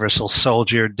in Universal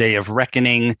Soldier, Day of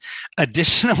Reckoning.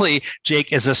 Additionally,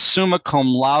 Jake is a summa cum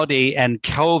laude and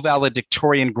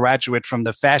co-valedictorian graduate from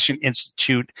the Fashion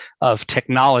Institute of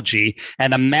Technology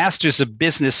and a Master's of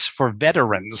Business for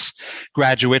Veterans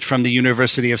graduate from the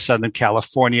University of Southern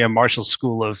California Marshall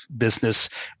School of Business,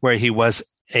 where he was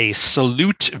a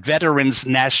Salute Veterans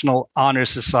National Honor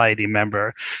Society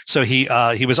member. So he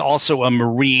was also a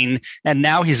Marine, and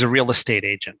now he's a real estate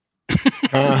agent.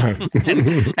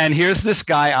 and here's this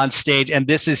guy on stage, and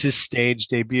this is his stage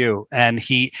debut. And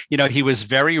he was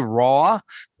very raw,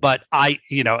 but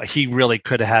he really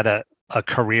could have had a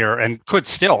career and could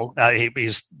still.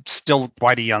 He's still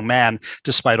quite a young man,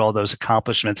 despite all those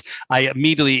accomplishments. I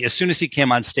immediately, as soon as he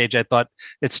came on stage, I thought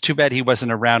it's too bad he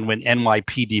wasn't around when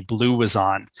NYPD Blue was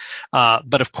on.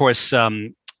 But of course,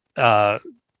 what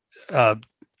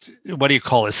do you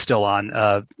call is still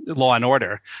on Law and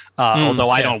Order, although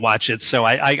I don't watch it. So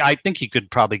I think he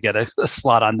could probably get a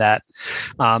slot on that.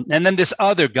 And then this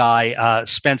other guy,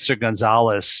 Spencer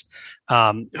Gonzalez,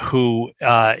 who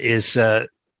is a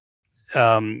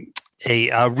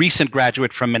recent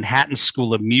graduate from Manhattan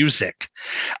School of Music.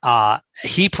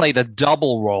 He played a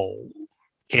double role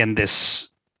in this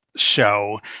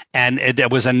show, and there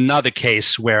was another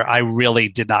case where I really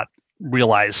did not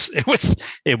realize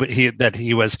that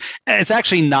he was. It's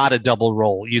actually not a double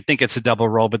role. You think it's a double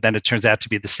role, but then it turns out to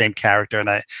be the same character, and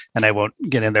I won't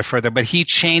get in there further. But he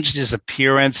changed his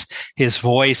appearance, his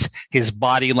voice, his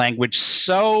body language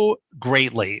so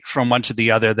greatly from one to the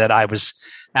other that I was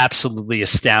absolutely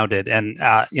astounded. And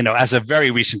as a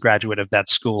very recent graduate of that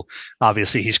school,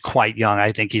 obviously he's quite young.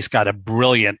 I think he's got a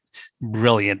brilliant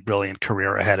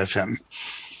career ahead of him.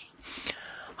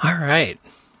 All right.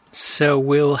 So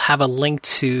we'll have a link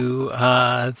to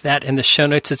that in the show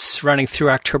notes. It's running through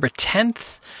October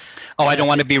 10th. Oh, I don't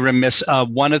want to be remiss.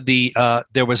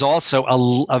 There was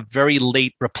also a very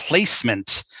late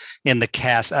replacement in the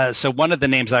cast. So one of the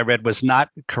names I read was not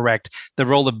correct. The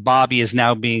role of Bobby is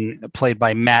now being played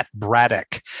by Matt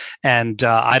Braddock. And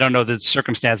I don't know the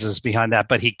circumstances behind that,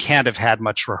 but he can't have had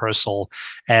much rehearsal.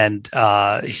 And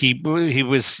he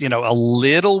was, a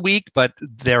little weak, but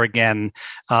there again,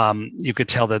 you could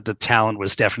tell that the talent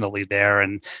was definitely there.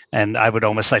 And I would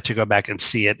almost like to go back and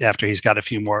see it after he's got a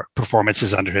few more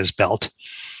performances under his belt.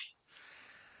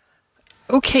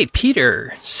 Okay,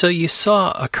 Peter, so you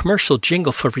saw a commercial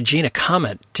jingle for Regina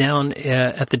Comet down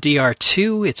at the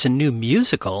DR2. It's a new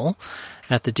musical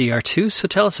at the DR2, so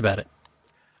tell us about it.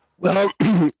 Well,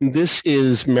 this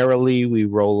is Merrily We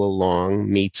Roll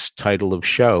Along meets title of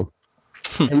show,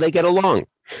 and they get along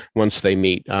once they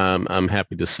meet, I'm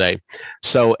happy to say.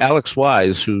 So Alex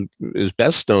Wise, who is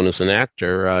best known as an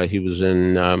actor, he was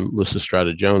in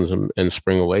Lysistrata Jones and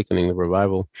Spring Awakening, the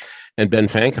revival, and Ben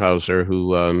Fankhauser,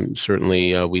 who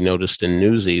certainly we noticed in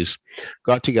Newsies,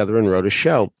 got together and wrote a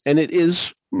show. And it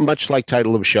is much like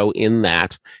title of show in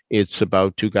that it's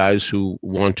about two guys who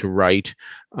want to write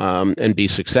and be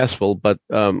successful, but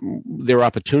their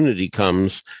opportunity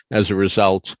comes as a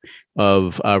result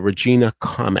of Regina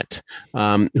Comet,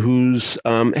 who's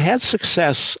had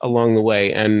success along the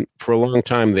way, and for a long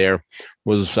time there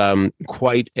was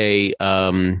quite a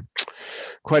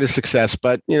quite a success.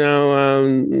 But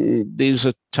these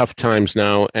are tough times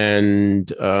now,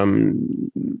 and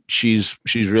she's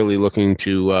really looking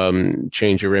to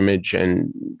change her image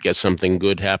and get something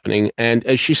good happening. And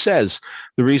as she says,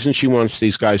 the reason she wants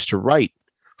these guys to write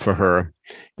for her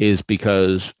is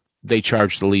because they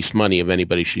charge the least money of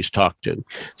anybody she's talked to.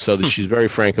 So that she's very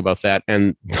frank about that.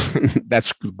 And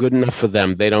that's good enough for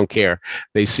them. They don't care.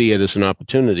 They see it as an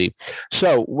opportunity.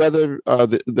 So whether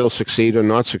they'll succeed or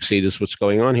not succeed is what's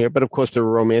going on here. But of course, there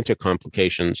are romantic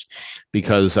complications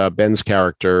because Ben's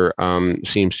character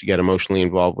seems to get emotionally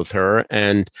involved with her.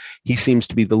 And he seems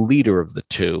to be the leader of the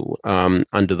two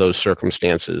under those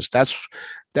circumstances.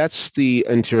 That's the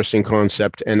interesting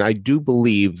concept, and I do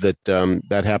believe that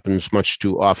that happens much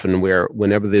too often. Where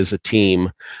whenever there's a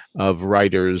team of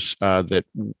writers, that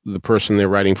the person they're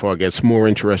writing for gets more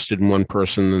interested in one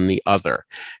person than the other,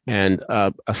 and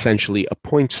essentially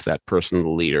appoints that person the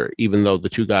leader, even though the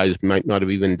two guys might not have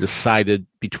even decided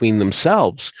between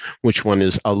themselves which one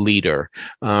is a leader.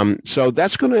 So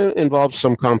that's going to involve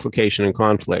some complication and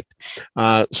conflict.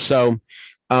 So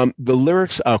the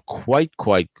lyrics are quite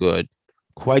good.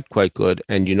 Quite good.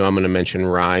 And I'm going to mention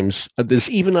rhymes. There's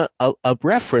even a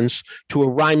reference to a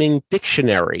rhyming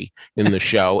dictionary in the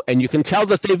show, and you can tell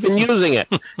that they've been using it,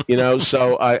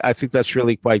 so I think that's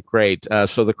really quite great.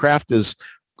 So the craft is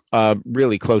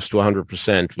really close to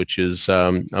 100%, which is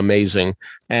amazing.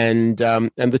 And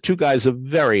the two guys are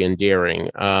very endearing.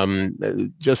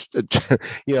 Just a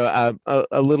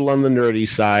little on the nerdy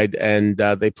side, and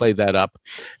they play that up.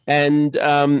 And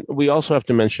we also have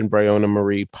to mention Breonna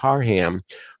Marie Parham,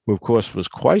 who of course was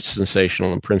quite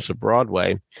sensational in Prince of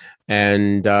Broadway.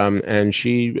 And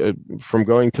she, from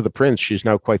going to the Prince, she's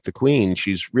now quite the queen.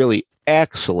 She's really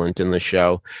excellent in the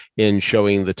show in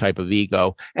showing the type of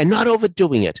ego and not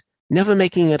overdoing it, never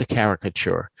making it a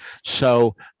caricature.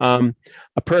 So a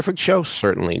perfect show,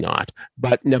 certainly not,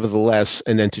 but nevertheless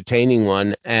an entertaining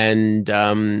one. And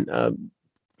I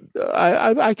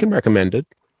can recommend it.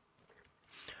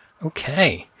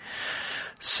 Okay.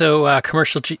 So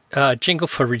commercial jingle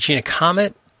for Regina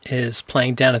Comet is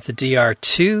playing down at the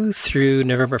DR2 through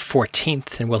November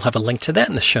 14th, and we'll have a link to that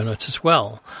in the show notes as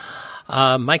well.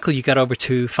 Michael, you got over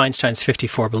to Feinstein's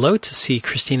 54 Below to see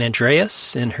Christine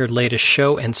Andreas in her latest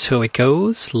show, And So It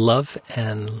Goes, Life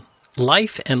and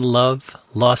Love,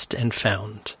 Lost and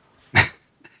Found.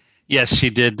 Yes,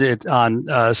 she did it on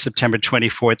September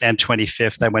 24th and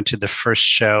 25th. I went to the first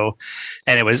show,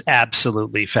 and it was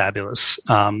absolutely fabulous.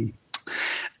 I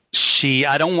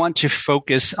don't want to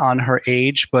focus on her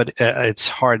age, but it's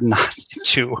hard not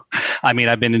to. I mean,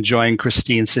 I've been enjoying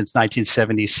Christine since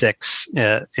 1976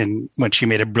 when she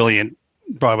made a brilliant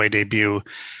Broadway debut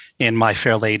in My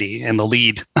Fair Lady in the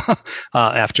lead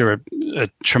after a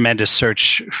tremendous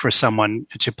search for someone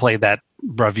to play that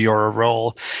bravura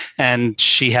role. And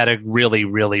she had a really,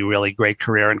 really, really great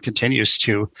career and continues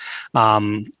to.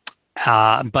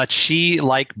 But she,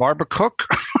 like Barbara Cook,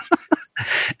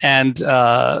 and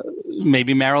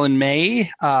maybe Marilyn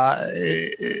May,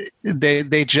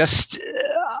 they just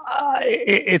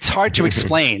it's hard to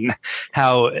explain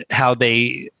how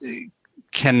they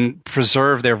can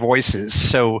preserve their voices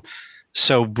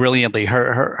so brilliantly.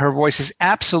 Her voice is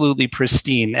absolutely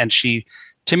pristine, and to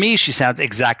me she sounds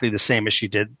exactly the same as she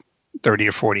did 30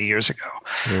 or 40 years ago.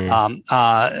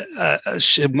 A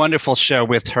wonderful show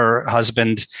with her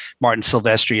husband, Martin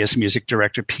Silvestri, as music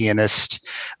director, pianist,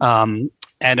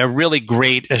 and a really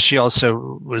great, she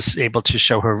also was able to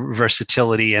show her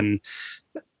versatility and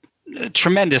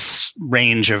tremendous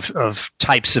range of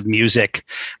types of music.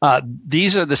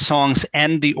 These are the songs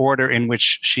and the order in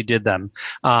which she did them.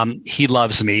 He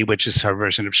Loves Me, which is her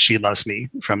version of She Loves Me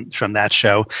from that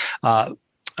show.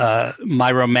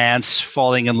 My Romance,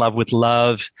 Falling in Love with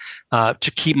Love,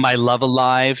 To Keep My Love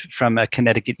Alive from a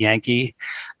Connecticut Yankee.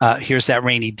 Here's That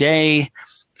Rainy Day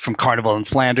from Carnival in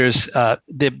Flanders.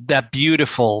 That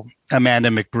beautiful Amanda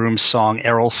McBroom song,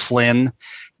 Errol Flynn,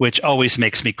 which always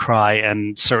makes me cry,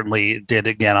 and certainly did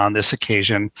again on this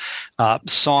occasion.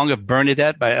 Song of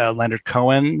Bernadette by Leonard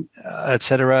Cohen,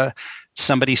 etc.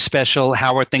 Somebody Special,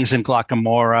 How Are Things in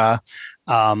Glockamora.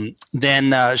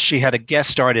 Then she had a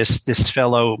guest artist, this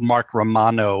fellow Mark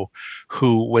Romano,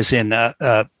 who was in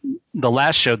the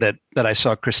last show that I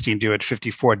saw Christine do at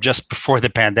 54 just before the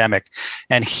pandemic.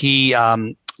 And he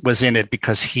was in it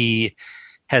because he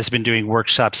has been doing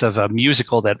workshops of a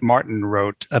musical that Martin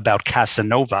wrote about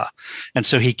Casanova. And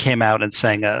so he came out and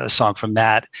sang a song from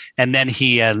that. And then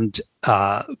he and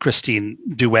Christine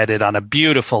duetted on a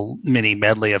beautiful mini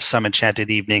medley of Some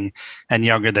Enchanted Evening and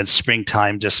Younger Than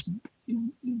Springtime, just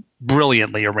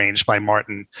brilliantly arranged by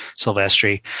Martin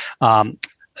Silvestri.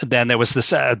 Then there was this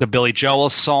the Billy Joel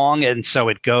song, and so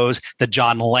it goes. The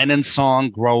John Lennon song,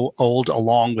 "Grow Old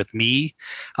Along with Me,"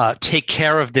 "Take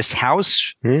Care of This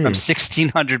House" from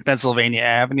 1600 Pennsylvania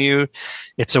Avenue.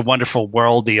 "It's a Wonderful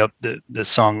World," the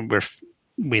song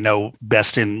we know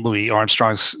best in Louis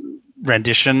Armstrong's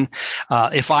rendition.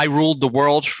 "If I Ruled the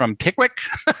World" from Pickwick,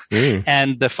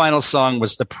 and the final song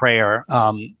was "The Prayer,"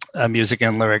 music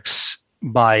and lyrics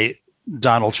by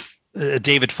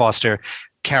David Foster,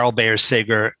 Carol Bayer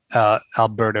Sager,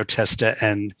 Alberto Testa,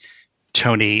 and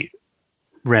Tony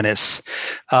Rennis.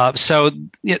 So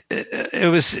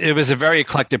it was a very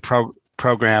eclectic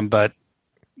program, but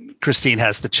Christine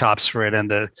has the chops for it and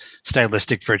the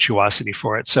stylistic virtuosity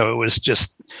for it. So it was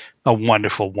just a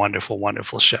wonderful, wonderful,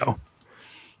 wonderful show.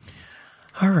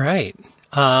 All right.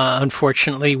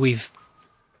 Unfortunately, we've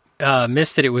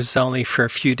missed it. It was only for a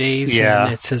few days,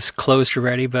 and it says closed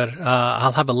already. But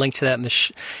I'll have a link to that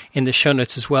in the show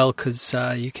notes as well, because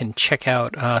you can check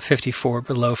out 54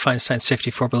 Below, Feinstein's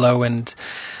 54 Below, and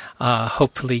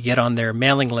hopefully get on their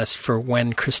mailing list for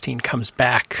when Christine comes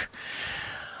back.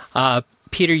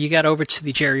 Peter, you got over to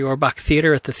the Jerry Orbach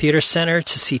Theater at the Theater Center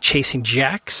to see Chasing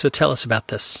Jack. So tell us about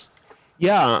this.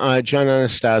 Yeah, John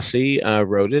Anastasi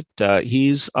wrote it.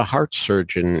 He's a heart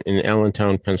surgeon in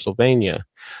Allentown, Pennsylvania.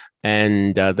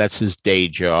 And that's his day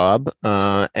job.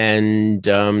 So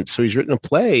he's written a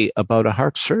play about a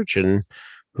heart surgeon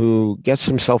who gets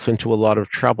himself into a lot of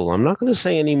trouble. I'm not going to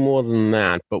say any more than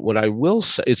that, but what I will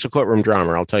say, it's a courtroom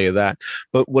drama, I'll tell you that.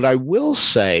 But what I will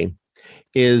say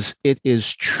is it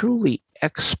is truly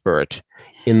expert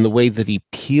in the way that he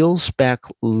peels back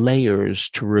layers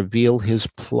to reveal his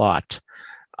plot.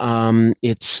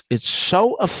 It's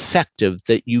so effective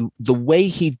that the way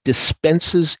he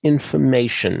dispenses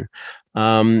information,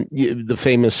 the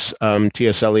famous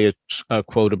T.S. Eliot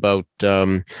quote about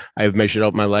I have measured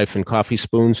out my life in coffee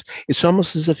spoons. It's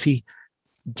almost as if he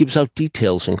gives out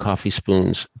details in coffee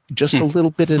spoons, just a little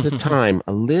bit at a time,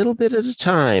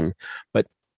 but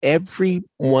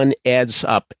everyone adds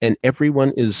up, and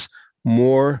everyone is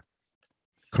more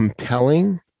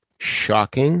compelling,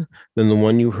 shocking than the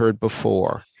one you heard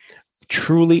before.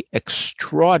 Truly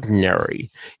extraordinary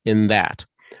in that.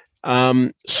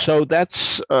 So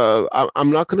that's,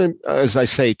 I'm not going to, as I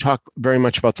say, talk very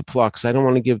much about the plot, because I don't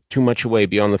want to give too much away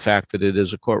beyond the fact that it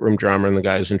is a courtroom drama and the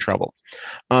guy is in trouble.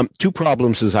 Two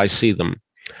problems as I see them.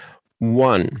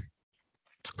 One,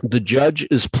 the judge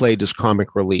is played as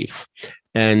comic relief.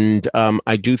 And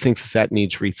I do think that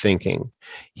needs rethinking.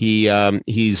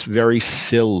 He's very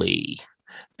silly,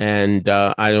 and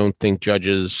I don't think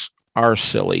judges are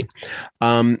silly.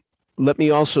 Let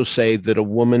me also say that a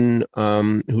woman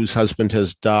whose husband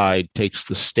has died takes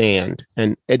the stand,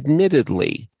 and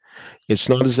admittedly, it's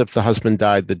not as if the husband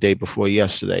died the day before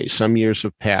yesterday. Some years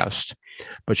have passed,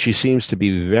 but she seems to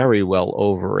be very well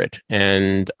over it.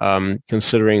 And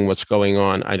considering what's going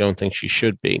on, I don't think she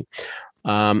should be.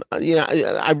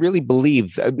 I really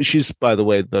believe that she's, by the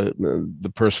way,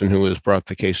 the person who has brought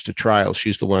the case to trial.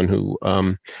 She's the one who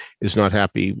is not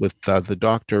happy with the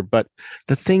doctor. But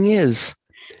the thing is,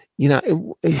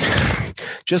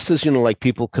 just as, like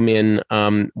people come in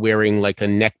wearing like a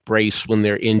neck brace when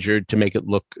they're injured to make it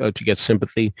look, to get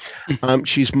sympathy.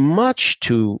 She's much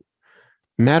too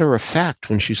matter of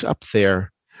fact when she's up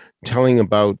there telling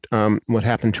about what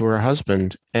happened to her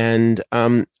husband. And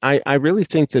I really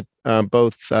think that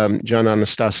both John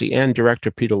Anastasi and director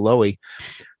Peter Loewy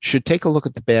should take a look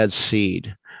at The Bad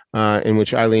Seed, in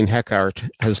which Eileen Heckart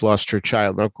has lost her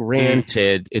child. Now,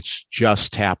 granted, it's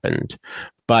just happened,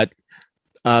 but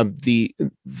the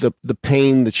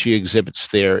pain that she exhibits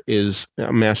there is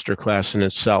a masterclass in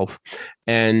itself.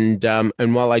 And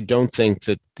while I don't think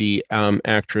that the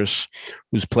actress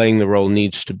who's playing the role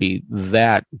needs to be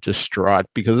that distraught,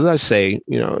 because as I say,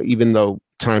 even though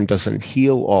time doesn't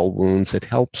heal all wounds, it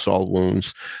helps all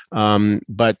wounds.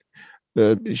 But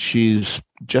she's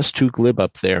just too glib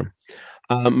up there.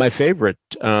 My favorite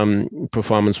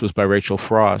performance was by Rachel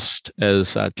Frost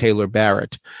as Taylor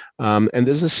Barrett. And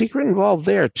there's a secret involved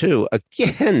there, too.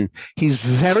 Again, he's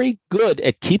very good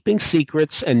at keeping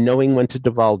secrets and knowing when to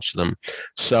divulge them.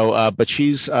 So, but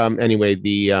she's, anyway,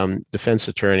 the defense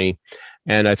attorney,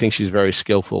 and I think she's very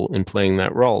skillful in playing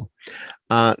that role.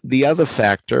 The other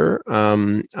factor,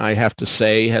 I have to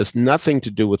say, has nothing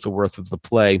to do with the worth of the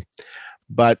play.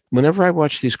 But whenever I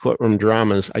watch these courtroom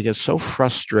dramas, I get so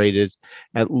frustrated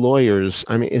at lawyers.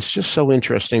 I mean, it's just so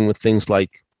interesting with things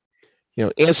like,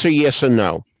 answer yes or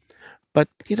no. But,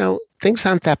 things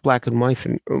aren't that black and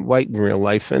white in real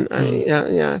life. And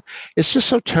it's just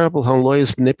so terrible how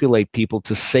lawyers manipulate people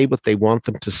to say what they want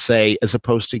them to say as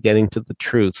opposed to getting to the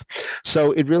truth.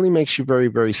 So it really makes you very,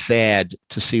 very sad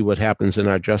to see what happens in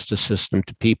our justice system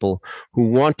to people who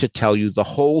want to tell you the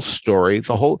whole story, it's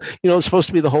supposed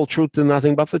to be the whole truth and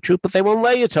nothing but the truth, but they won't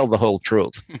let you tell the whole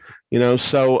truth.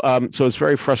 So it's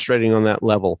very frustrating on that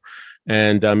level.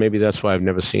 And maybe that's why I've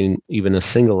never seen even a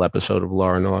single episode of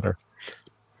Law and Order.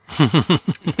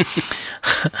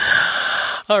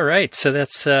 All right, so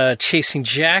that's Chasing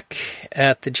Jack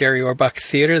at the Jerry Orbach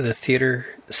Theater, the Theater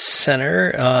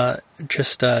Center,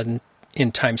 just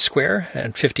in Times Square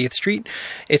and 50th Street.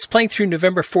 It's playing through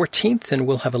November 14th, and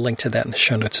we'll have a link to that in the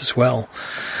show notes as well.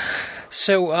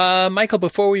 So, Michael,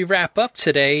 before we wrap up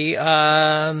today,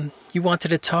 you wanted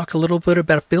to talk a little bit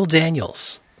about Bill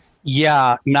Daniels.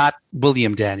 Yeah, not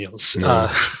William Daniels, no.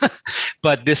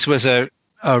 But this was a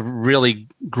really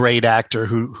great actor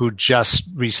who just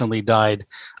recently died,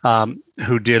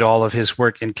 who did all of his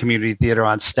work in community theater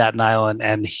on Staten Island,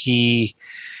 and he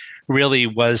really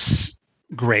was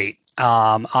great.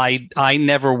 I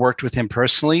never worked with him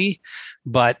personally,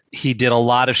 but he did a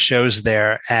lot of shows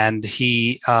there, and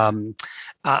he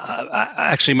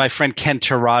actually, my friend Ken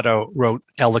Torado wrote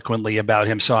eloquently about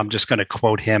him, so I'm just going to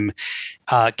quote him.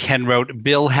 Ken wrote,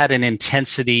 "Bill had an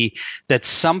intensity that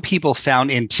some people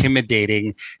found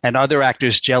intimidating and other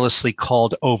actors jealously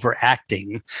called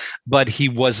overacting, but he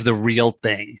was the real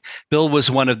thing. Bill was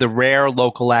one of the rare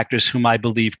local actors whom I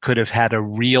believe could have had a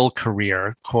real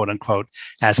career, quote unquote,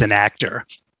 as an actor."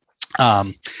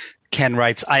 Ken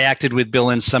writes, "I acted with Bill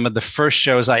in some of the first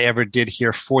shows I ever did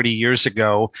here 40 years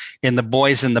ago. In The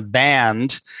Boys in the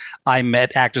Band, I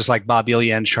met actors like Bob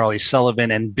Ilya and Charlie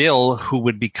Sullivan and Bill, who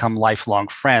would become lifelong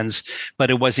friends.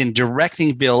 But it was in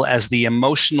directing Bill as the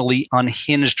emotionally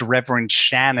unhinged Reverend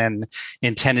Shannon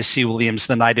in Tennessee Williams'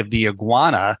 The Night of the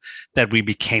Iguana that we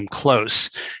became close.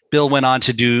 Bill went on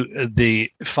to do the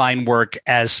fine work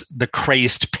as the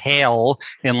crazed Pale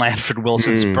in Lanford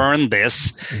Wilson's Burn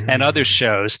This and other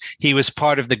shows. He was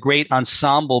part of the great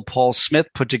ensemble Paul Smith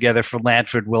put together for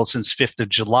Lanford Wilson's 5th of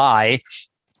July.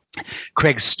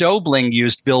 Craig Stobling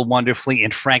used Bill wonderfully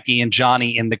in Frankie and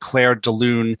Johnny in The Claire de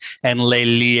Lune and Les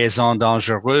Liaisons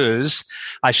Dangereuses.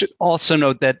 I should also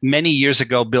note that many years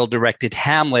ago, Bill directed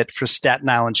Hamlet for Staten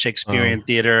Island Shakespearean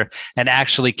Theater and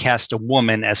actually cast a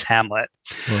woman as Hamlet.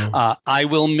 Wow. I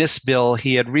will miss Bill.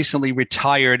 He had recently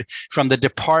retired from the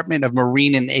Department of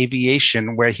Marine and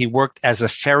Aviation, where he worked as a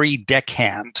ferry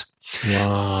deckhand.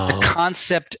 Wow. The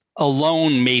concept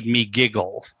alone made me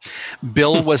giggle.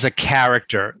 Bill was a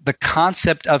character. The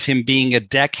concept of him being a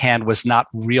deckhand was not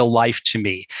real life to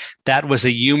me. That was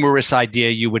a humorous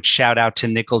idea you would shout out to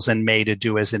Nichols and May to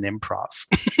do as an improv.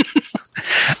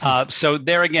 So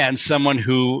there again, someone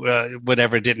who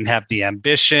whatever didn't have the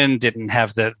ambition, didn't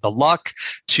have the luck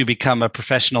to become a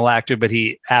professional actor, but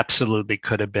he absolutely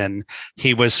could have been.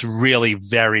 He was really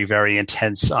very, very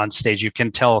intense on stage. You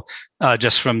can tell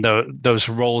just from those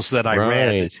roles that I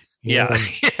read. Yeah,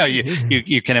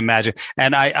 you can imagine.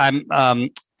 And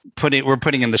we're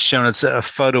putting in the show notes a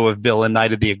photo of Bill in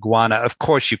Night of the Iguana. Of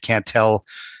course, you can't tell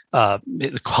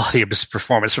the quality of his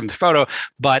performance from the photo,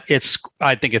 but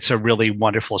I think it's a really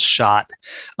wonderful shot.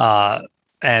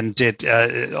 And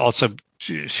it also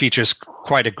features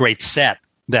quite a great set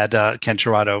that Ken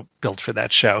Torado built for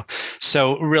that show.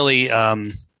 So really,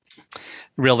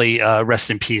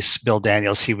 rest in peace, Bill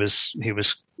Daniels. He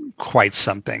was quite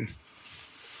something.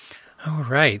 All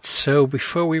right. So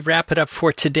before we wrap it up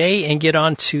for today and get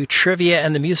on to trivia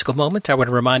and the musical moment, I want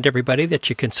to remind everybody that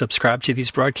you can subscribe to these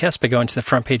broadcasts by going to the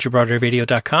front page of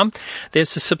BroadwayRadio.com.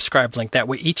 There's a subscribe link. That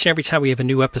way, each and every time we have a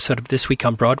new episode of This Week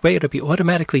on Broadway, it'll be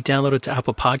automatically downloaded to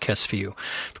Apple Podcasts for you.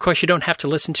 Of course, you don't have to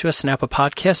listen to us on Apple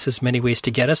Podcasts. There's many ways to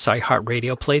get us.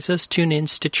 iHeartRadio plays us, TuneIn,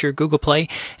 Stitcher, Google Play,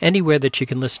 anywhere that you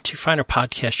can listen to finer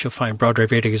podcasts, you'll find Broadway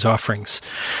Radio's offerings.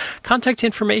 Contact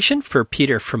information for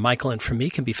Peter, for Michael, and for me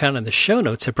can be found in the show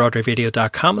notes at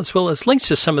BroadwayRadio.com, as well as links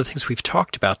to some of the things we've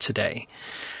talked about today.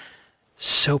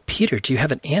 So, Peter, do you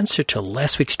have an answer to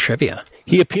last week's trivia?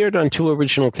 He appeared on 2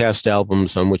 original cast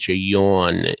albums on which a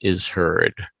yawn is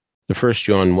heard. The first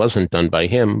yawn wasn't done by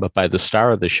him, but by the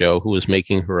star of the show, who was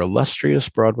making her illustrious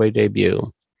Broadway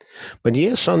debut. But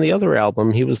yes, on the other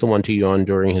album, he was the one to yawn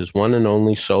during his one and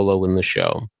only solo in the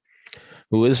show.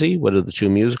 Who is he? What are the 2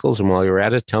 musicals? And while you're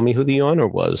at it, tell me who the yawner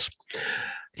was.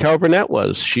 Carol Burnett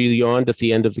was. She yawned at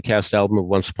the end of the cast album of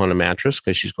Once Upon a Mattress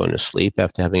because she's going to sleep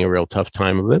after having a real tough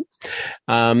time of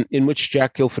it, in which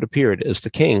Jack Guilford appeared as the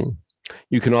king.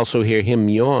 You can also hear him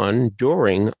yawn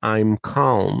during I'm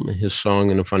Calm, his song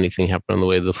And a Funny Thing Happened on the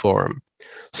Way to the Forum.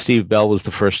 Steve Bell was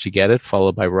the first to get it,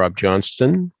 followed by Rob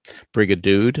Johnston,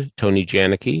 Brigadude, Tony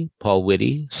Janicki, Paul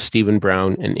Whitty, Stephen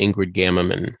Brown, and Ingrid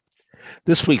Gammerman.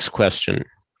 This week's question.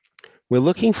 We're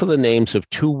looking for the names of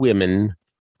two women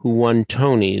who won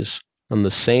Tonys on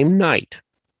the same night.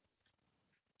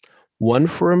 One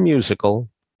for a musical,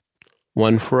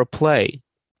 one for a play.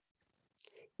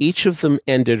 Each of them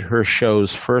ended her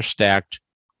show's first act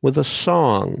with a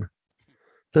song.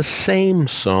 The same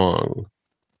song.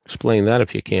 Explain that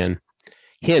if you can.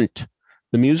 Hint,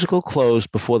 the musical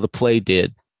closed before the play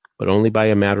did, but only by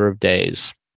a matter of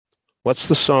days. What's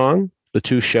the song, the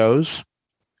two shows,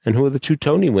 and who are the two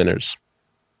Tony winners?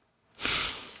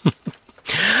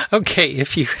 Okay,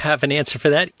 if you have an answer for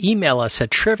that, email us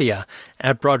at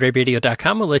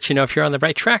trivia@broadwayradio.com. We'll let you know if you're on the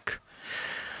right track.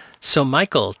 So,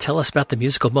 Michael, tell us about the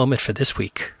musical moment for this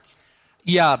week.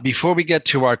 Yeah, before we get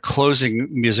to our closing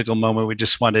musical moment, we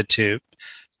just wanted to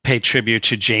pay tribute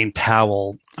to Jane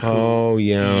Powell. Who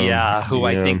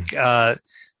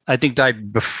I think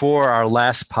died before our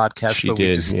last podcast, but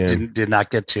we just did not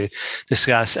get to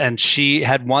discuss. And she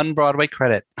had one Broadway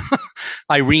credit,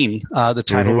 Irene, the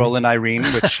title role in Irene,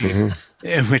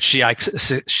 in which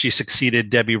she succeeded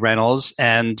Debbie Reynolds,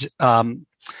 and and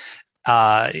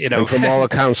from all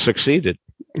accounts succeeded.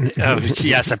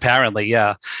 Yes, apparently,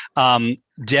 yeah.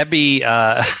 Debbie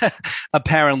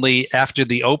apparently after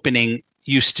the opening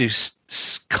used to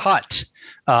cut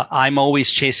I'm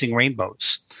Always Chasing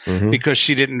Rainbows because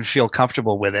she didn't feel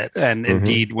comfortable with it. And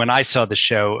indeed, when I saw the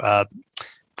show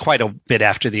quite a bit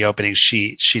after the opening,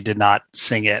 she did not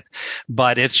sing it,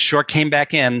 but it sure came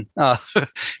back in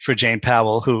for Jane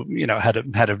Powell, who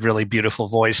had a really beautiful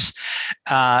voice.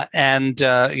 Going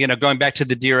back to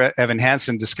the Dear Evan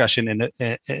Hansen discussion in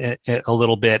a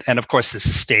little bit, and of course this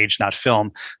is stage, not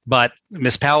film, but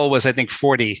Miss Powell was, I think,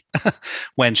 40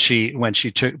 when she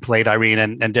played Irene,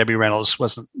 and Debbie Reynolds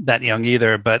wasn't that young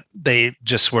either, but they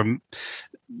just were.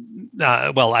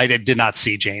 I did not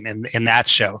see Jane in that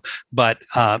show, but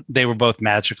they were both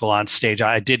magical on stage.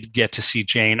 I did get to see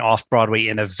Jane off Broadway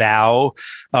in A Vow,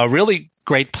 a really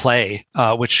great play,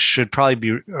 which should probably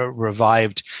be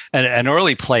revived, an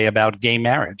early play about gay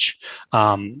marriage.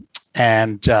 Did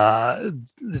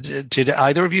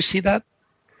either of you see that?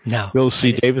 No. Bill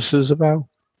C. Davis's A Vow?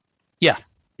 Yeah.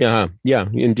 Yeah,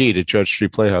 indeed, at Judge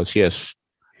Street Playhouse, yes.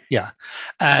 Yeah.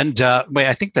 And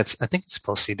I think it's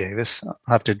Bill C. Davis. I'll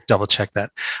have to double check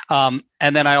that. And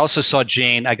then I also saw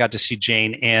Jane. I got to see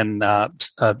Jane in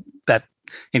that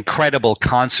incredible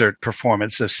concert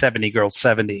performance of 70 Girls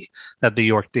 70 that the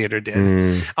York Theater did.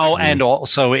 And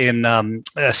also in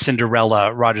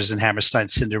Cinderella, Rodgers and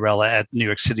Hammerstein's Cinderella at New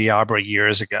York City Opera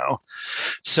years ago.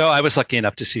 So I was lucky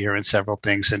enough to see her in several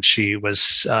things, and she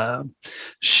was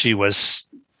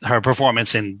her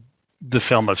performance in the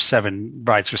film of Seven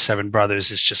Brides for Seven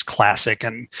Brothers is just classic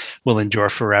and will endure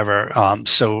forever.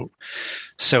 So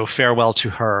farewell to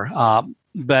her.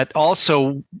 But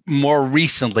also more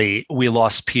recently, we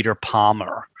lost Peter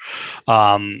Palmer,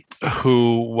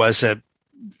 who was a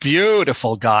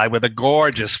beautiful guy with a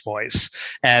gorgeous voice.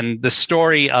 And the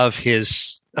story of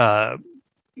his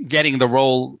getting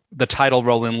the title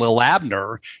role in Lil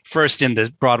Abner, first in the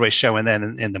Broadway show and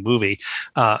then in the movie,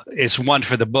 is one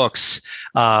for the books.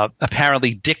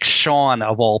 Apparently, Dick Shawn,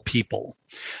 of all people,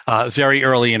 very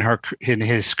early in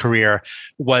his career,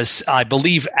 was, I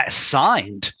believe,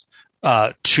 signed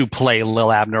to play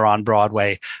Lil Abner on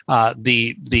Broadway.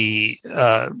 The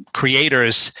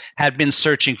creators had been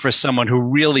searching for someone who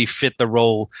really fit the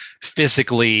role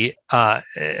physically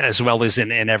as well as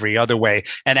in every other way.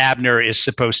 And Abner is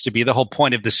supposed to be, the whole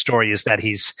point of the story is that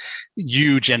he's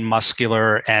huge and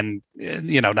muscular and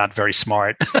not very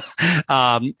smart.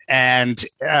 And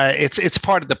it's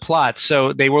part of the plot.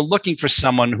 So they were looking for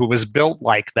someone who was built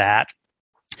like that,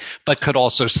 but could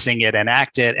also sing it and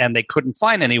act it, and they couldn't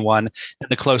find anyone. And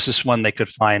the closest one they could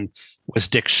find was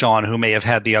Dick Shawn, who may have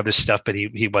had the other stuff, but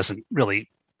he wasn't really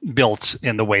built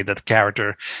in the way that the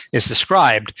character is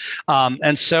described.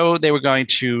 And so they were going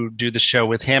to do the show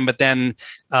with him, but then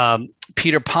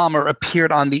Peter Palmer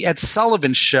appeared on the Ed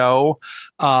Sullivan Show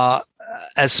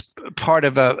as part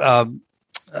of a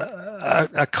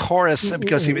chorus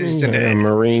because he was in a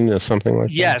Marine or something like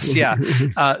that. Yes, yeah,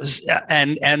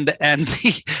 and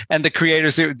the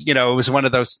creators, it was one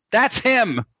of those. That's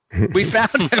him. We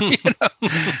found him.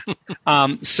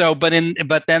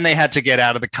 But then they had to get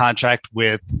out of the contract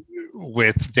with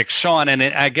with Dick Shawn. And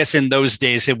I guess in those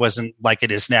days, it wasn't like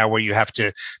it is now where you have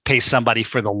to pay somebody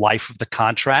for the life of the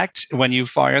contract when you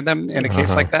fire them in a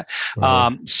case like that.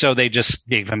 So they just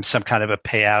gave him some kind of a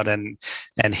payout,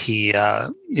 and he,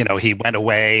 he went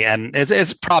away, and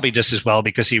it's probably just as well,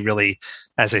 because he really,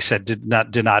 as I said, did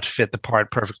not fit the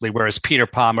part perfectly. Whereas Peter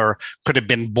Palmer could have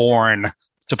been born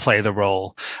to play the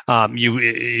role.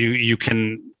 You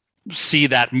can see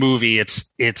that movie.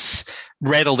 It's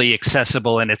readily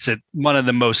accessible, and it's one of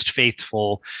the most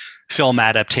faithful film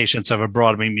adaptations of a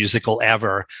Broadway musical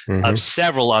ever.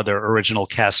 Several other original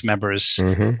cast members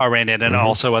are in it, and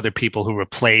also other people who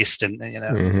replaced,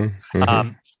 and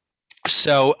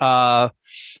so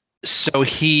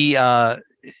he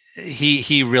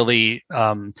really,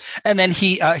 and then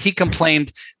he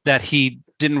complained that he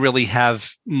didn't really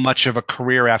have much of a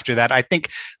career after that. I think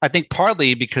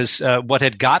partly because what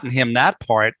had gotten him that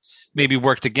part maybe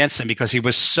worked against him, because he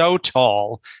was so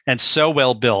tall and so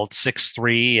well built,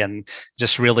 6'3", and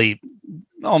just really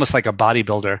almost like a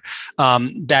bodybuilder,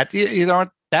 that there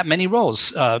aren't that many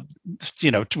roles,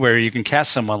 where you can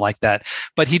cast someone like that.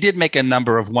 But he did make a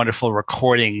number of wonderful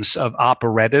recordings of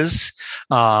operettas,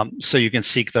 so you can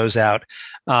seek those out.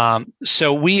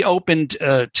 So we opened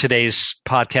today's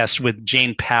podcast with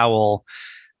Jane Powell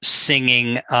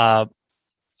singing "I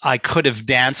Could Have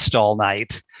Danced All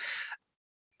Night."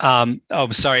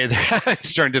 Sorry, I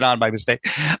just turned it on by mistake.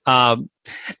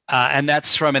 And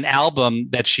that's from an album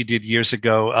that she did years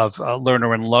ago of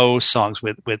Lerner and Lowe songs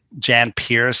with Jan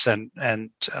Pierce and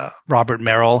Robert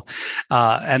Merrill.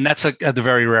 And that's a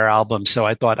very rare album. So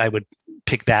I thought I would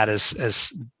pick that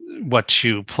as what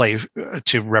to play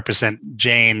to represent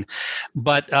Jane.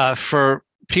 But for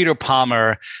Peter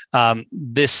Palmer,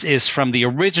 this is from the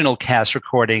original cast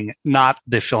recording, not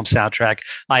the film soundtrack.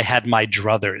 I Had My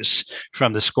Druthers,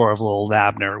 from the score of Lowell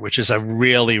Abner, which is a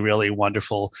really, really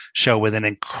wonderful show with an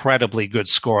incredibly good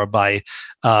score by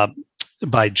Gene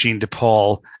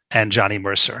DePaul and Johnny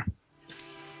Mercer.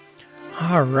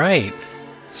 All right.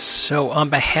 So on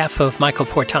behalf of Michael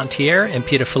Portantiere and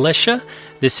Peter Filicia,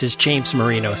 this is James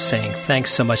Marino saying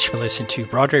thanks so much for listening to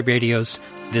Broadway Radio's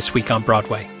This Week on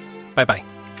Broadway. Bye-bye.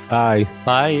 Bye.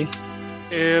 Bye.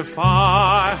 If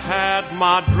I had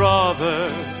my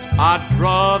druthers, I'd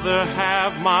rather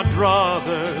have my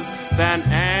druthers than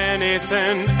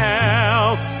anything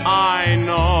else I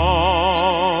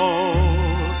know.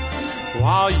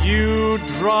 While you'd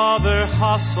rather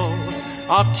hustle,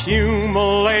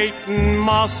 accumulating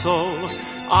muscle,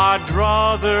 I'd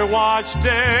rather watch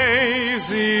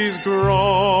daisies grow.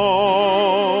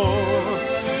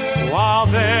 While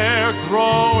they're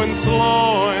growing,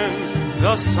 slowing,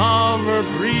 the summer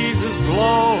breeze is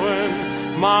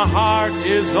blowing, my heart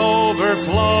is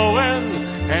overflowing,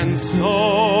 and so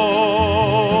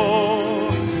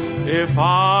if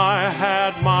I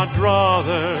had my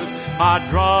druthers,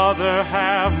 I'd rather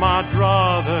have my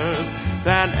druthers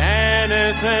than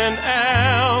anything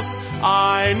else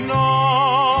I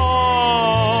know,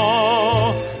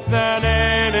 than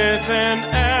anything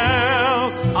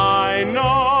else I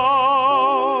know.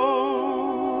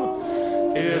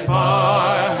 If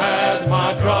I had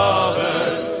my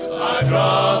druthers, I'd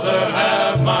rather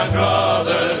have my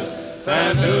druthers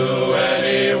than do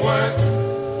any work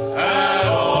at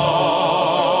all.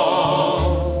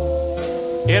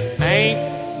 It ain't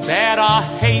that I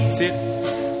hates it,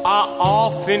 I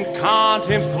often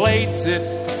contemplates it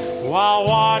while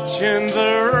watching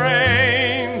the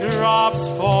raindrops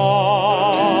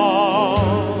fall.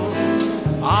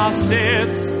 I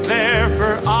sit there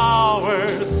for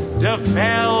hours,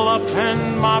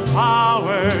 developing my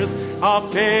powers, a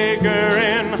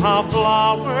figuring how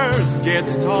flowers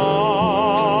gets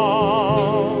tall.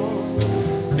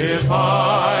 If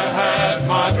I had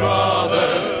my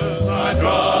druthers, I'd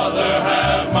rather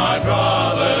have my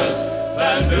druthers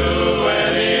than do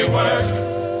any work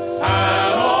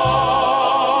at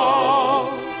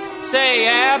all. Say,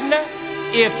 Abner,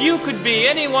 if you could be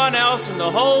anyone else in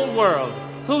the whole world,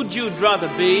 who'd you rather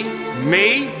be?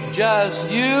 Me?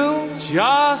 Just you?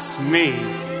 Just me.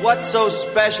 What's so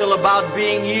special about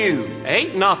being you?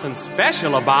 Ain't nothing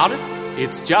special about it.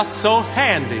 It's just so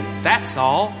handy, that's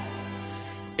all.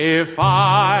 If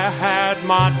I had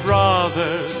my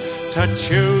druthers to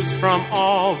choose from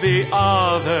all the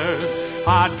others,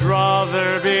 I'd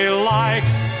rather be like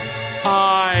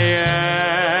I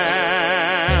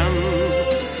am.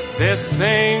 This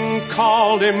thing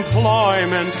called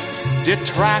employment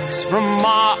detracts from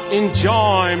my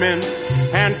enjoyment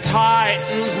and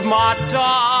tightens my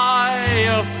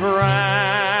diaphragm.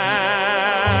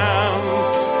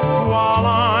 While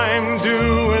I'm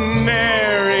doing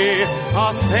nary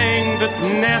a thing that's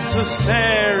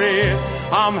necessary.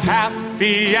 I'm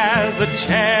happy as a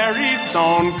cherry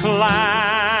stone clam.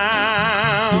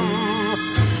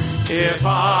 If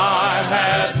I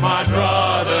had my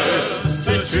druthers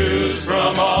to choose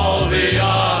from all the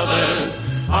others,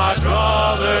 I'd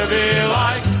rather be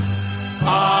like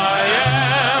I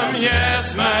am,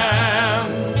 yes ma'am.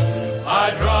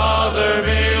 I'd rather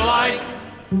be like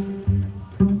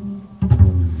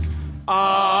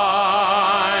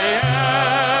I am.